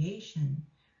rematriation.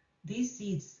 These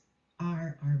seeds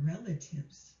are our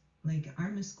relatives, like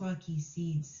our Meskwaki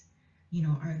seeds. You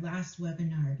know, our last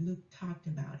webinar, Luke talked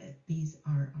about it. These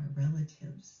are our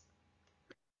relatives.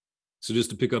 So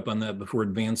just to pick up on that before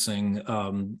advancing,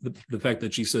 the fact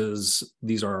that she says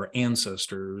these are our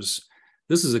ancestors,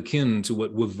 this is akin to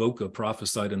what Wovoka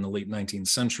prophesied in the late 19th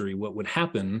century, what would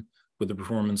happen with the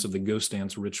performance of the ghost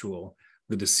dance ritual.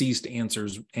 The deceased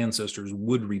ancestors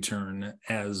would return,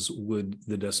 as would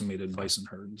the decimated bison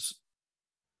herds.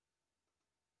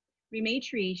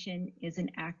 Rematriation is an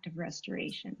act of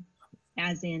restoration,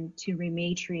 as in to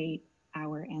rematriate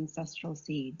our ancestral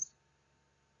seeds.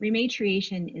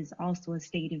 Rematriation is also a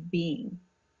state of being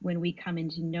when we come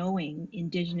into knowing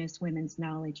Indigenous women's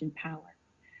knowledge and power,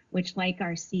 which, like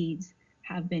our seeds,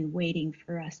 have been waiting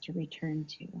for us to return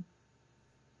to.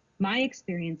 My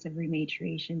experience of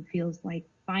rematriation feels like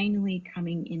finally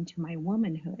coming into my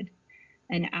womanhood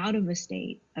and out of a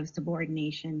state of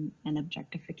subordination and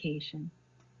objectification.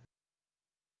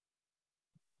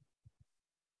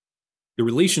 The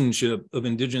relationship of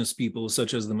Indigenous peoples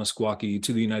such as the Meskwaki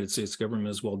to the United States government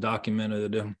is well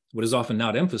documented. What is often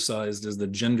not emphasized is the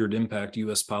gendered impact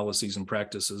U.S. policies and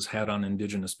practices had on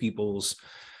Indigenous peoples.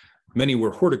 Many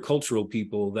were horticultural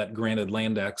people that granted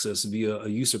land access via a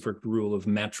usufruct rule of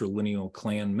matrilineal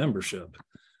clan membership.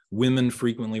 Women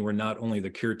frequently were not only the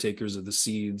caretakers of the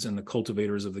seeds and the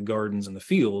cultivators of the gardens and the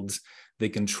fields, they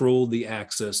controlled the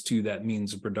access to that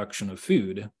means of production of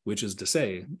food, which is to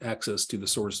say, access to the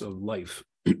source of life.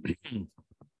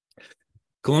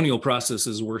 Colonial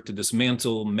processes worked to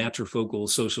dismantle matrifocal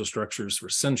social structures for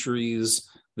centuries.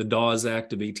 The Dawes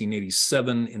Act of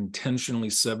 1887 intentionally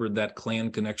severed that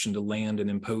clan connection to land and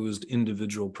imposed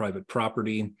individual private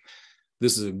property.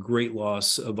 This is a great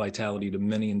loss of vitality to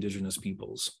many Indigenous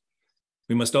peoples.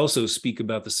 We must also speak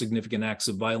about the significant acts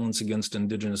of violence against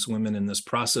Indigenous women in this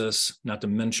process, not to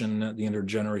mention the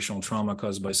intergenerational trauma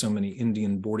caused by so many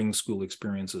Indian boarding school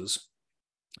experiences.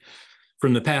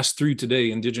 From the past through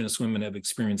today, Indigenous women have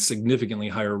experienced significantly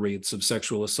higher rates of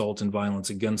sexual assault and violence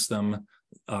against them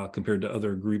compared to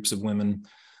other groups of women.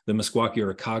 The Meskwaki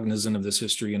are cognizant of this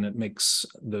history, and it makes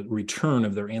the return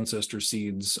of their ancestor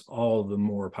seeds all the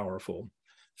more powerful.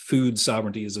 Food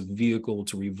sovereignty is a vehicle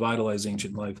to revitalize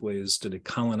ancient lifeways, to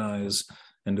decolonize,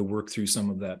 and to work through some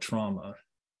of that trauma.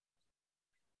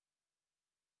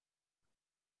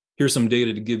 Here's some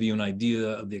data to give you an idea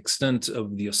of the extent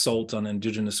of the assault on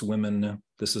Indigenous women.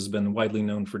 This has been widely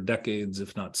known for decades,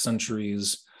 if not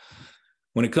centuries.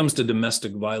 When it comes to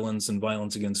domestic violence and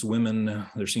violence against women,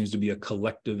 there seems to be a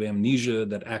collective amnesia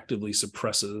that actively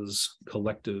suppresses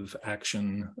collective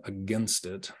action against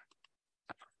it.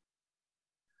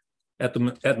 At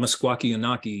Meskwaki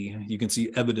Nation, you can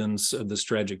see evidence of this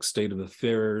tragic state of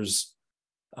affairs.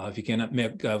 If you cannot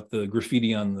make out the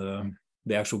graffiti on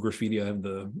the actual graffiti, I have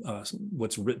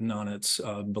what's written on it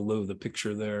below the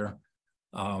picture there.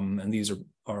 And these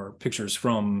are pictures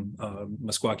from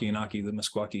Meskwaki Nation, the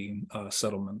Meskwaki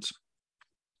settlement.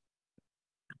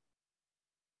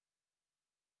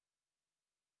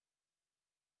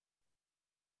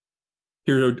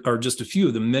 Here are just a few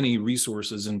of the many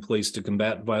resources in place to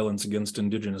combat violence against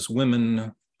Indigenous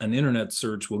women. An internet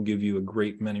search will give you a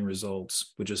great many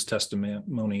results, which is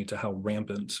testimony to how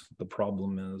rampant the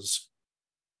problem is.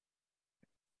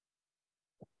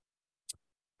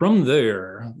 From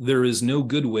there is no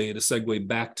good way to segue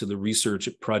back to the research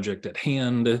project at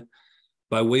hand.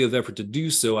 By way of effort to do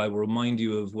so, I will remind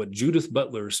you of what Judith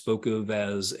Butler spoke of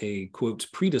as a, quote,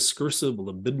 prediscursive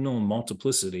libidinal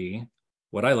multiplicity,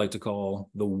 what I like to call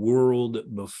the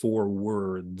world before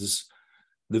words.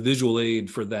 The visual aid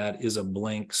for that is a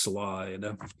blank slide.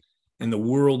 In the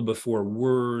world before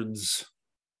words,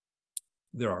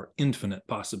 there are infinite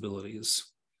possibilities.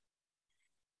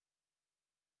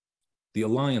 The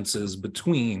alliances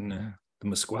between the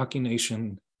Meskwaki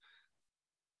Nation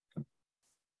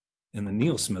and the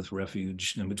Neal Smith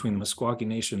Refuge, and between the Meskwaki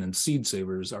Nation and seed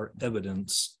savers, are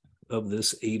evidence of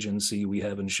this agency we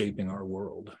have in shaping our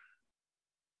world.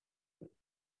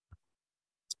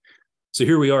 So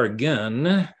here we are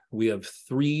again. We have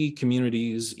three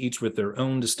communities, each with their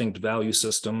own distinct value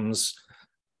systems,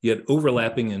 yet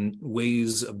overlapping in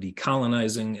ways of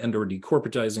decolonizing and or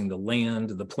decorporatizing the land,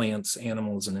 the plants,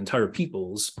 animals, and entire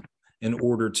peoples in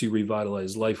order to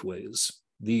revitalize lifeways.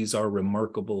 These are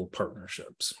remarkable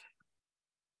partnerships.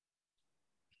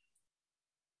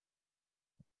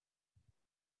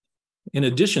 In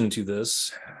addition to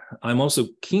this, I'm also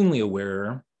keenly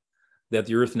aware that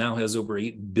the Earth now has over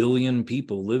 8 billion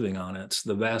people living on it,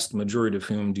 the vast majority of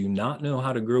whom do not know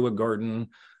how to grow a garden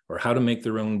or how to make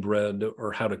their own bread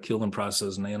or how to kill and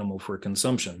process an animal for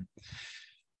consumption.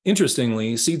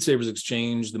 Interestingly, Seed Savers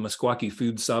Exchange, the Meskwaki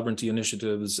Food Sovereignty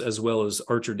Initiatives, as well as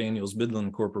Archer Daniels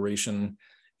Midland Corporation,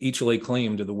 each lay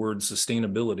claim to the word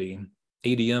sustainability.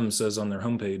 ADM says on their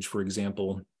homepage, for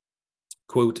example,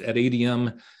 quote, at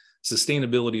ADM,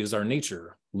 sustainability is our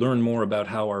nature. Learn more about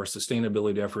how our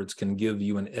sustainability efforts can give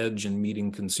you an edge in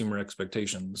meeting consumer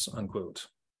expectations, unquote.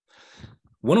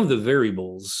 One of the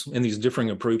variables in these differing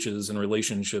approaches and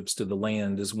relationships to the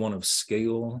land is one of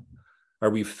scale. Are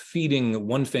we feeding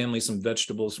one family some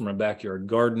vegetables from a backyard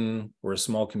garden, or a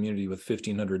small community with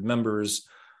 1,500 members,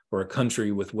 or a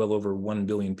country with well over 1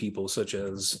 billion people, such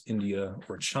as India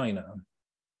or China?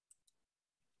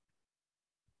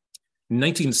 In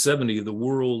 1970, the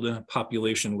world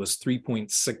population was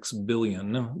 3.6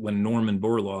 billion when Norman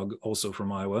Borlaug, also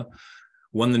from Iowa,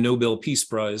 won the Nobel Peace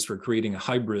Prize for creating a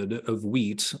hybrid of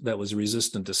wheat that was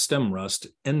resistant to stem rust,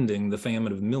 ending the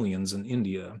famine of millions in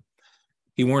India.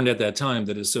 He warned at that time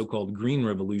that his so-called green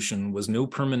revolution was no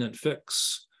permanent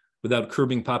fix. Without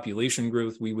curbing population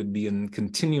growth, we would be in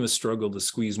continuous struggle to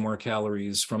squeeze more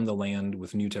calories from the land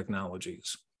with new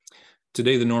technologies.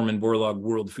 Today, the Norman Borlaug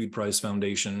World Food Prize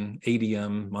Foundation,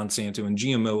 ADM, Monsanto, and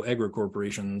GMO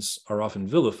agri-corporations are often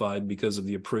vilified because of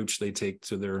the approach they take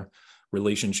to their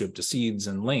relationship to seeds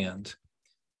and land.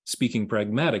 Speaking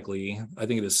pragmatically, I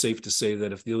think it is safe to say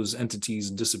that if those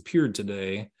entities disappeared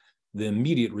today, the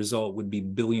immediate result would be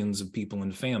billions of people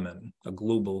in famine, a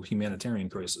global humanitarian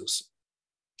crisis.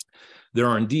 There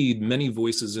are indeed many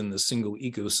voices in the single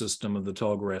ecosystem of the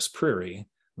tallgrass prairie.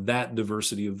 That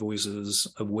diversity of voices,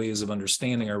 of ways of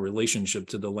understanding our relationship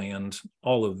to the land,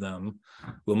 all of them,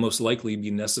 will most likely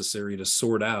be necessary to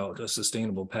sort out a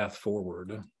sustainable path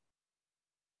forward.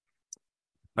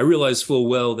 I realized full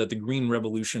well that the Green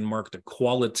Revolution marked a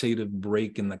qualitative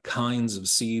break in the kinds of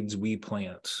seeds we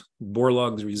plant.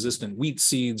 Borlaug-resistant wheat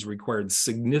seeds required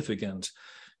significant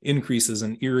increases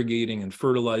in irrigating and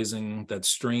fertilizing that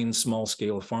strained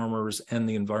small-scale farmers and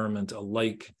the environment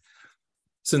alike.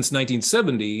 Since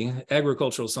 1970,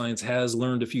 agricultural science has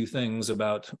learned a few things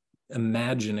about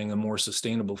imagining a more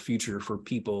sustainable future for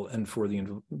people and for the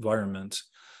environment.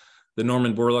 The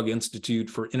Norman Borlaug Institute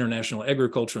for International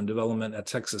Agriculture and Development at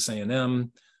Texas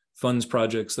A&M funds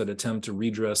projects that attempt to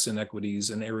redress inequities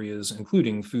in areas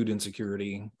including food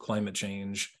insecurity, climate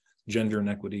change, gender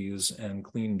inequities, and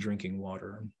clean drinking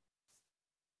water.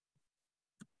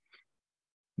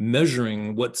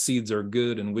 Measuring what seeds are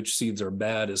good and which seeds are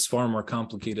bad is far more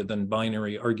complicated than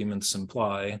binary arguments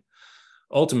imply.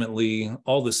 Ultimately,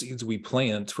 all the seeds we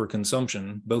plant for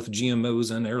consumption, both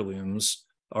GMOs and heirlooms,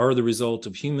 are the result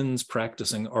of humans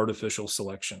practicing artificial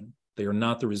selection. They are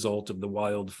not the result of the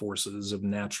wild forces of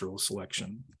natural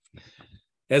selection.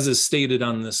 As is stated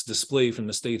on this display from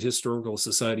the State Historical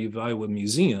Society of Iowa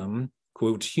Museum,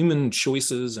 quote, human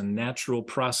choices and natural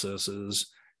processes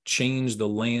change the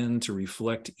land to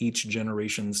reflect each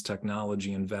generation's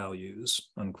technology and values,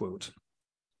 unquote.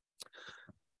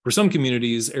 For some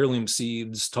communities, heirloom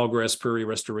seeds, tallgrass prairie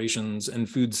restorations, and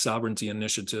food sovereignty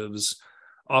initiatives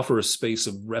offer a space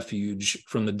of refuge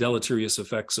from the deleterious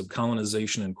effects of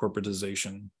colonization and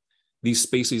corporatization. These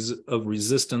spaces of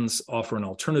resistance offer an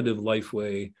alternative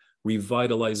lifeway,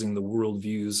 revitalizing the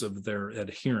worldviews of their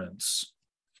adherents.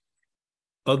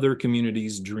 Other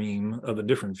communities dream of a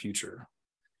different future.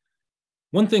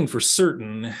 One thing for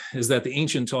certain is that the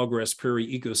ancient tallgrass prairie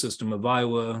ecosystem of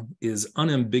Iowa is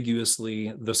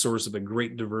unambiguously the source of a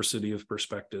great diversity of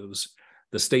perspectives.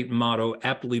 The state motto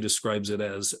aptly describes it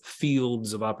as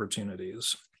fields of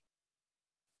opportunities.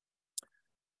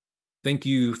 Thank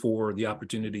you for the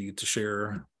opportunity to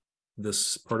share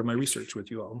this part of my research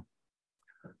with you all.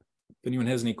 If anyone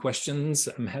has any questions,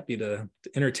 I'm happy to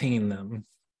entertain them.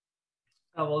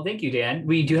 Well, thank you, Dan.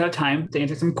 We do have time to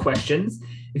answer some questions.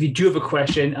 If you do have a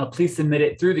question, please submit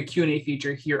it through the Q&A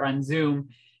feature here on Zoom.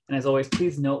 And as always,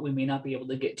 please note we may not be able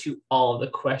to get to all of the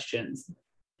questions.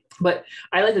 But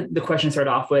I like the question to start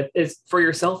off with is for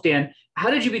yourself, Dan,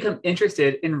 how did you become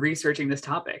interested in researching this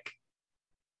topic?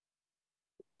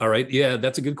 All right, yeah,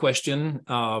 that's a good question.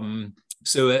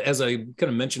 So as I kind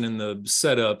of mentioned in the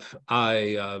setup,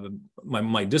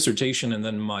 my dissertation and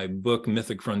then my book,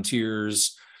 Mythic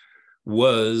Frontiers,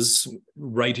 was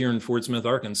right here in Fort Smith,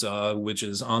 Arkansas, which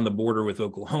is on the border with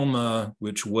Oklahoma,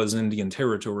 which was Indian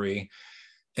territory.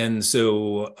 And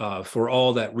so for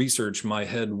all that research, my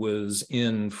head was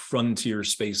in frontier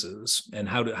spaces and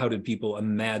how did people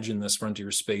imagine this frontier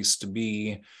space to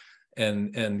be,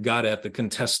 and got at the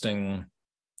contesting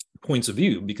points of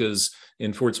view, because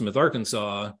in Fort Smith,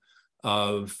 Arkansas,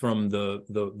 from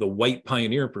the white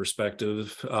pioneer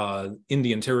perspective,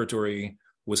 Indian territory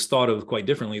was thought of quite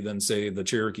differently than, say, the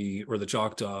Cherokee or the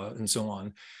Choctaw and so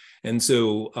on. And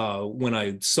so when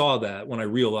I saw that, when I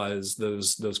realized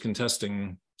those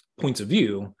contesting points of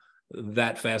view,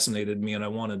 that fascinated me, and I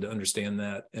wanted to understand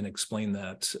that and explain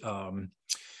that.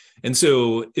 And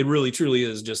so it really truly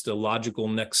is just a logical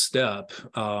next step.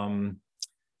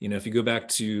 You know, if you go back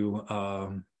to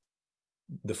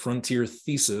the frontier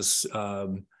thesis,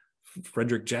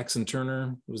 Frederick Jackson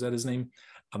Turner, was that his name?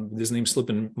 His name's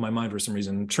slipping my mind for some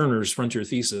reason. Turner's frontier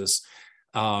thesis,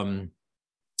 right?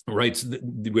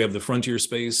 We have the frontier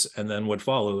space, and then what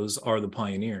follows are the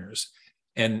pioneers.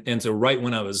 And so right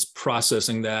when I was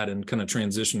processing that and kind of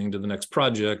transitioning to the next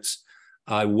project,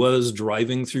 I was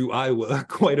driving through Iowa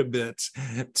quite a bit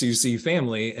to see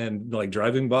family, and like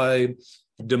driving by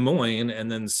Des Moines and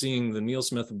then seeing the Neal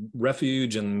Smith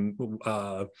Refuge and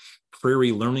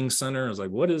Prairie Learning Center. I was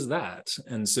like, what is that?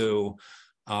 And so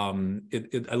I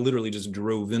literally just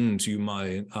drove into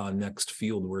my next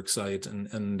fieldwork site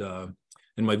and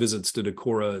my visits to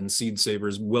Decorah and Seed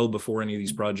Savers well before any of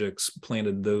these projects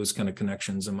planted those kind of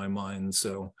connections in my mind.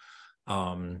 So,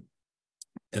 and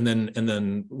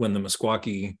then when the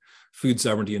Meskwaki food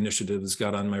sovereignty initiatives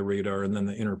got on my radar, and then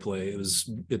the interplay,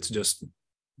 it's just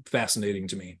fascinating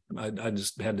to me. I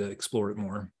just had to explore it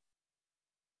more.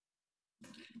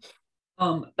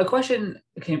 A question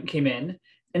came in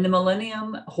the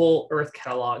Millennium Whole Earth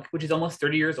Catalog, which is almost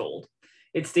 30 years old.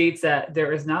 It states that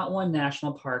there is not one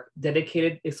national park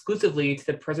dedicated exclusively to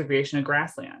the preservation of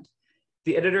grassland.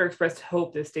 The editor expressed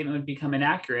hope this statement would become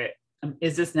inaccurate.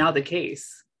 Is this now the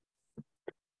case?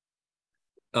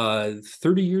 30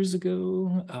 years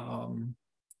ago,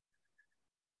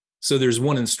 So there's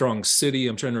one in Strong City.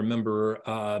 I'm trying to remember.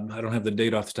 I don't have the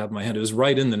date off the top of my head. It was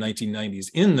right in the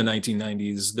 1990s. In the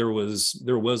 1990s, there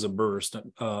was a burst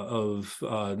of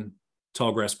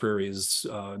tallgrass prairies.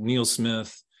 Neal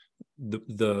Smith,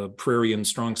 the prairie in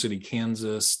Strong City,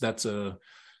 Kansas. That's a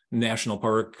National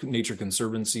Park Nature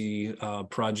Conservancy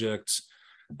project.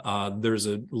 There's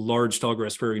a large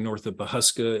tallgrass prairie north of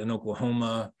Pahuska in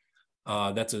Oklahoma.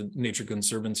 That's a Nature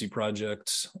Conservancy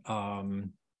project.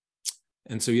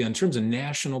 And so, yeah, in terms of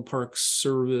National Park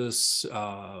Service,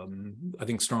 I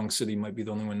think Strong City might be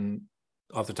the only one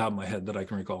off the top of my head that I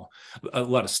can recall. A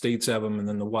lot of states have them, and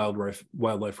then the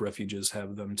wildlife refuges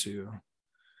have them too.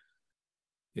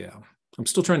 Yeah, I'm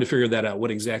still trying to figure that out,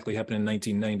 what exactly happened in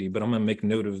 1990, but I'm going to make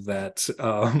note of that,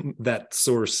 that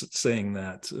source saying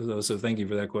that. So thank you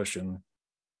for that question.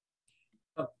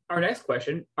 Our next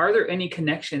question, are there any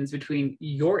connections between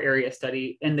your area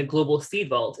study and the global seed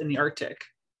vault in the Arctic?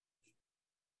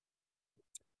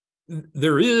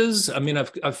 There is. I mean,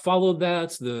 I've followed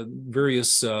that, the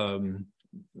various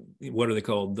what are they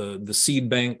called, the seed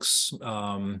banks.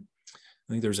 I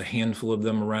think there's a handful of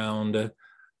them around.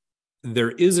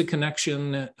 There is a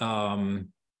connection, and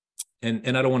I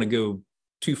don't want to go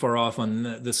too far off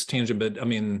on this tangent, but I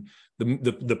mean,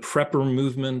 the prepper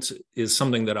movement is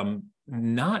something that I'm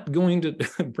not going to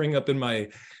bring up in my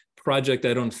project,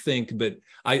 I don't think, but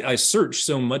I search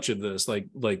so much of this,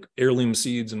 like heirloom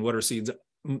seeds and what are seeds.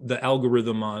 The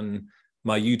algorithm on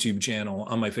my YouTube channel,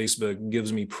 on my Facebook,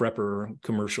 gives me prepper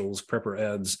commercials, prepper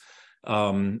ads.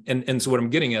 And so what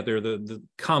I'm getting at there, the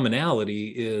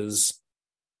commonality is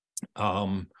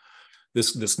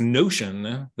this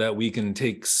notion that we can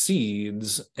take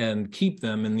seeds and keep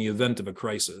them in the event of a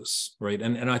crisis, right?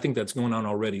 And I think that's going on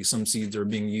already. Some seeds are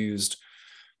being used,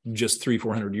 just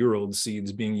 300-400-year-old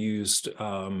seeds being used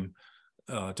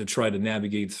to try to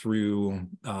navigate through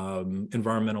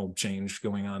environmental change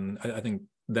going on. I think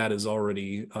that is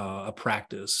already a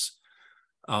practice.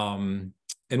 And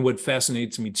what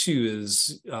fascinates me too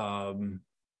is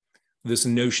this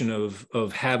notion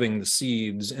of having the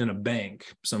seeds in a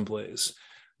bank someplace.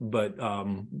 But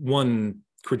one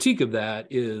critique of that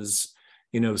is,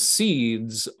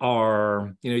 seeds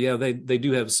are, yeah, they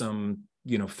do have some,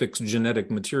 fixed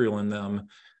genetic material in them.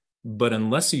 But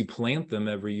unless you plant them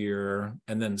every year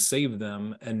and then save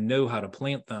them and know how to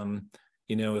plant them,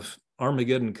 if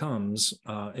Armageddon comes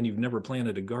and you've never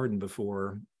planted a garden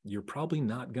before, you're probably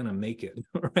not going to make it,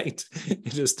 right?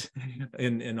 Just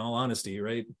in all honesty,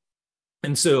 right?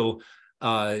 And so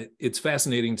it's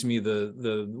fascinating to me,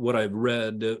 the what I've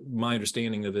read, my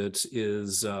understanding of it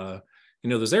is,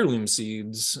 those heirloom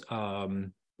seeds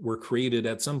were created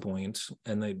at some point,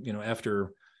 and they,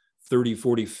 after 30,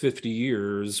 40, 50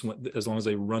 years, as long as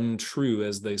they run true,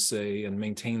 as they say, and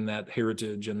maintain that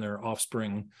heritage and their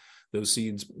offspring, those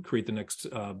seeds create the next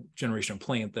generation of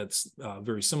plant that's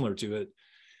very similar to it.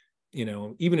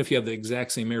 Even if you have the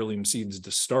exact same heirloom seeds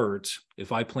to start,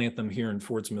 if I plant them here in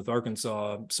Fort Smith,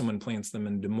 Arkansas, someone plants them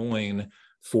in Des Moines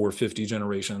for 50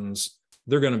 generations,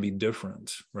 they're going to be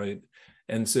different, right?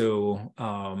 And so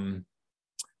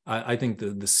I think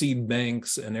the seed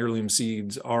banks and heirloom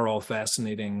seeds are all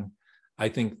fascinating. I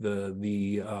think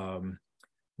the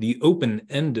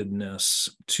open-endedness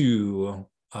to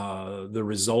the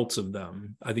results of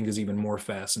them, I think, is even more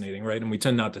fascinating, right? And we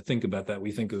tend not to think about that.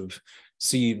 We think of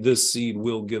this seed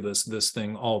will give us this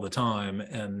thing all the time,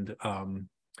 and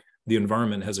the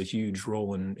environment has a huge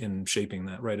role in shaping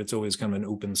that, right? It's always kind of an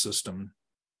open system.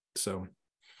 So,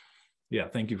 yeah,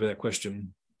 thank you for that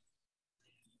question.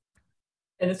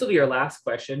 And this will be our last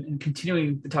question. And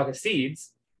continuing the talk of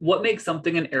seeds, what makes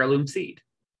something an heirloom seed?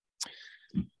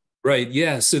 Right.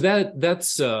 Yeah. So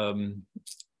that's a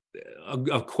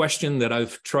question that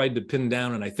I've tried to pin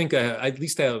down, and I think I at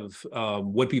least have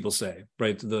what people say,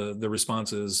 right? The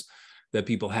responses that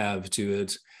people have to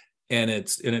it, and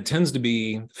it tends to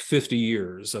be 50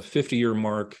 years, a 50-year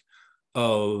mark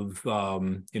of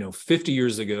 50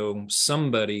 years ago,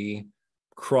 somebody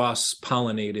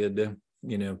cross-pollinated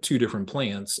two different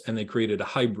plants and they created a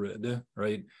hybrid,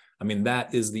 right? I mean,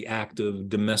 that is the act of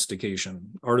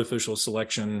domestication, artificial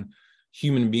selection,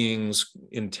 human beings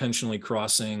intentionally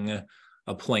crossing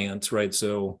a plant, right?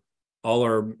 So all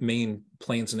our main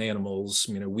plants and animals,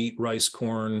 wheat, rice,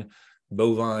 corn,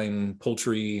 bovine,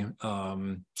 poultry,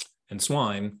 and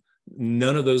swine,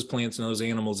 none of those plants and those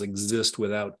animals exist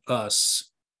without us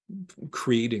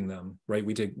creating them, right?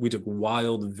 We took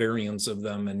wild variants of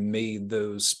them and made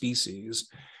those species.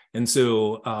 And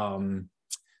so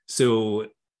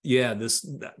yeah,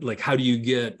 like, how do you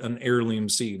get an heirloom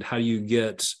seed? How do you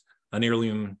get an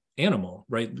heirloom animal,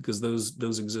 right? Because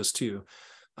those exist too.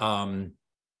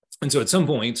 And so at some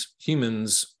point,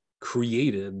 humans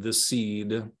created this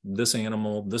seed, this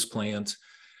animal, this plant,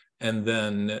 and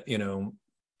then,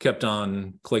 kept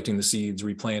on collecting the seeds,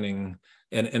 replanting.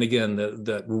 And again,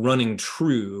 that running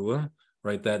true,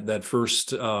 right? That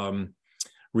first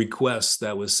request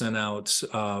that was sent out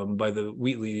by the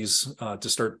Wheatleys to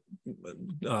start,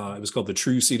 it was called the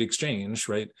True Seed Exchange,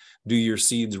 right? Do your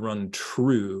seeds run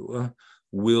true?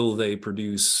 Will they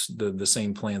produce the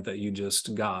same plant that you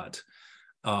just got?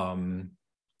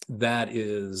 That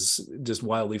is just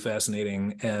wildly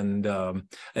fascinating, and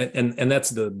that's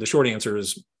the short answer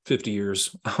is 50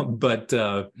 years, but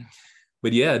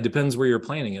yeah, it depends where you're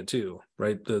planting it too,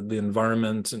 right? The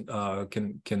environment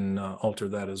can alter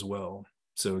that as well.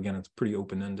 So again, it's pretty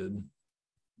open-ended.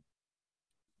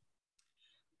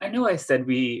 I know I said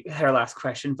we had our last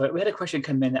question, but we had a question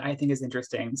come in that I think is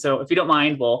interesting. So if you don't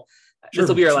mind, this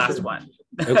will be our last one.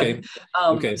 Okay.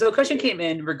 Okay. So a question came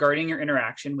in regarding your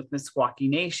interaction with Meskwaki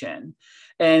Nation.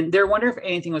 And they're wondering if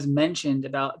anything was mentioned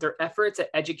about their efforts at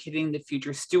educating the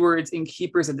future stewards and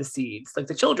keepers of the seeds, like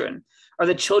the children. Are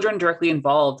the children directly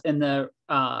involved in the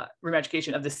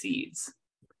re-education of the seeds?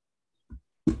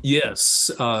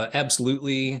 Yes,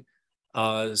 absolutely.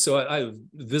 So I've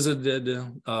visited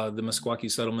the Meskwaki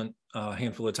settlement a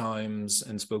handful of times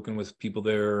and spoken with people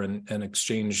there and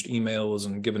exchanged emails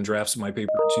and given drafts of my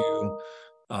paper to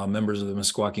members of the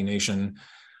Meskwaki Nation.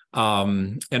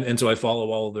 And so I follow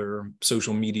all their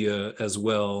social media as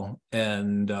well.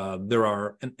 And there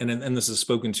are, and this is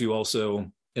spoken to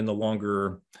also in the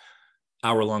longer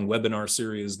hour-long webinar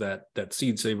series that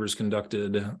Seed Savers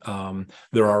conducted.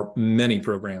 There are many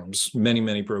programs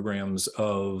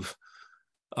of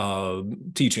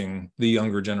teaching the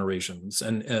younger generations,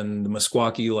 and the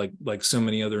Meskwaki, like so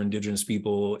many other indigenous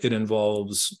people, it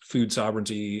involves food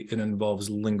sovereignty, it involves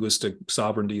linguistic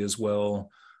sovereignty as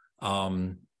well.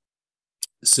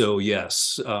 So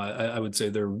yes, I would say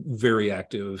they're very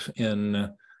active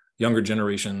in younger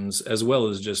generations, as well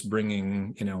as just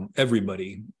bringing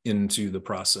everybody into the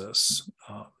process.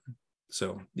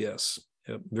 So yes,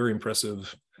 very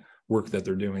impressive work that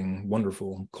they're doing,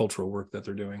 wonderful cultural work that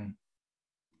they're doing.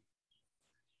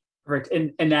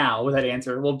 Perfect. And now with that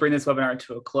answer, we'll bring this webinar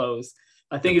to a close.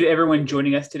 Thank you to everyone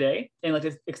joining us today. And I'd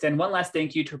like to extend one last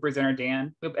thank you to presenter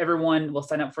Dan. We hope everyone will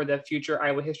sign up for the future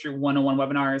Iowa History 101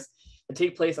 webinars that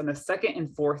take place on the 2nd and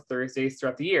 4th Thursdays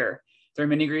throughout the year. There are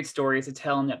many great stories to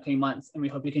tell in the upcoming months, and we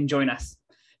hope you can join us.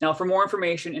 Now, for more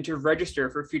information and to register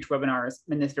for future webinars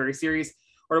in this very series,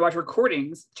 or to watch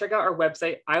recordings, check out our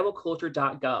website,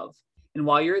 iowaculture.gov. And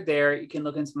while you're there, you can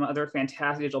look into some other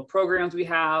fantastic digital programs we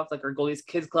have, like our Goldie's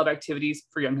Kids Club activities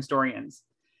for young historians.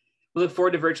 We look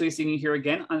forward to virtually seeing you here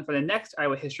again for the next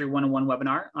Iowa History 101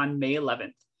 webinar on May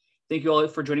 11th. Thank you all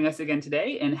for joining us again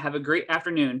today, and have a great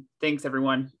afternoon. Thanks,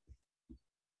 everyone.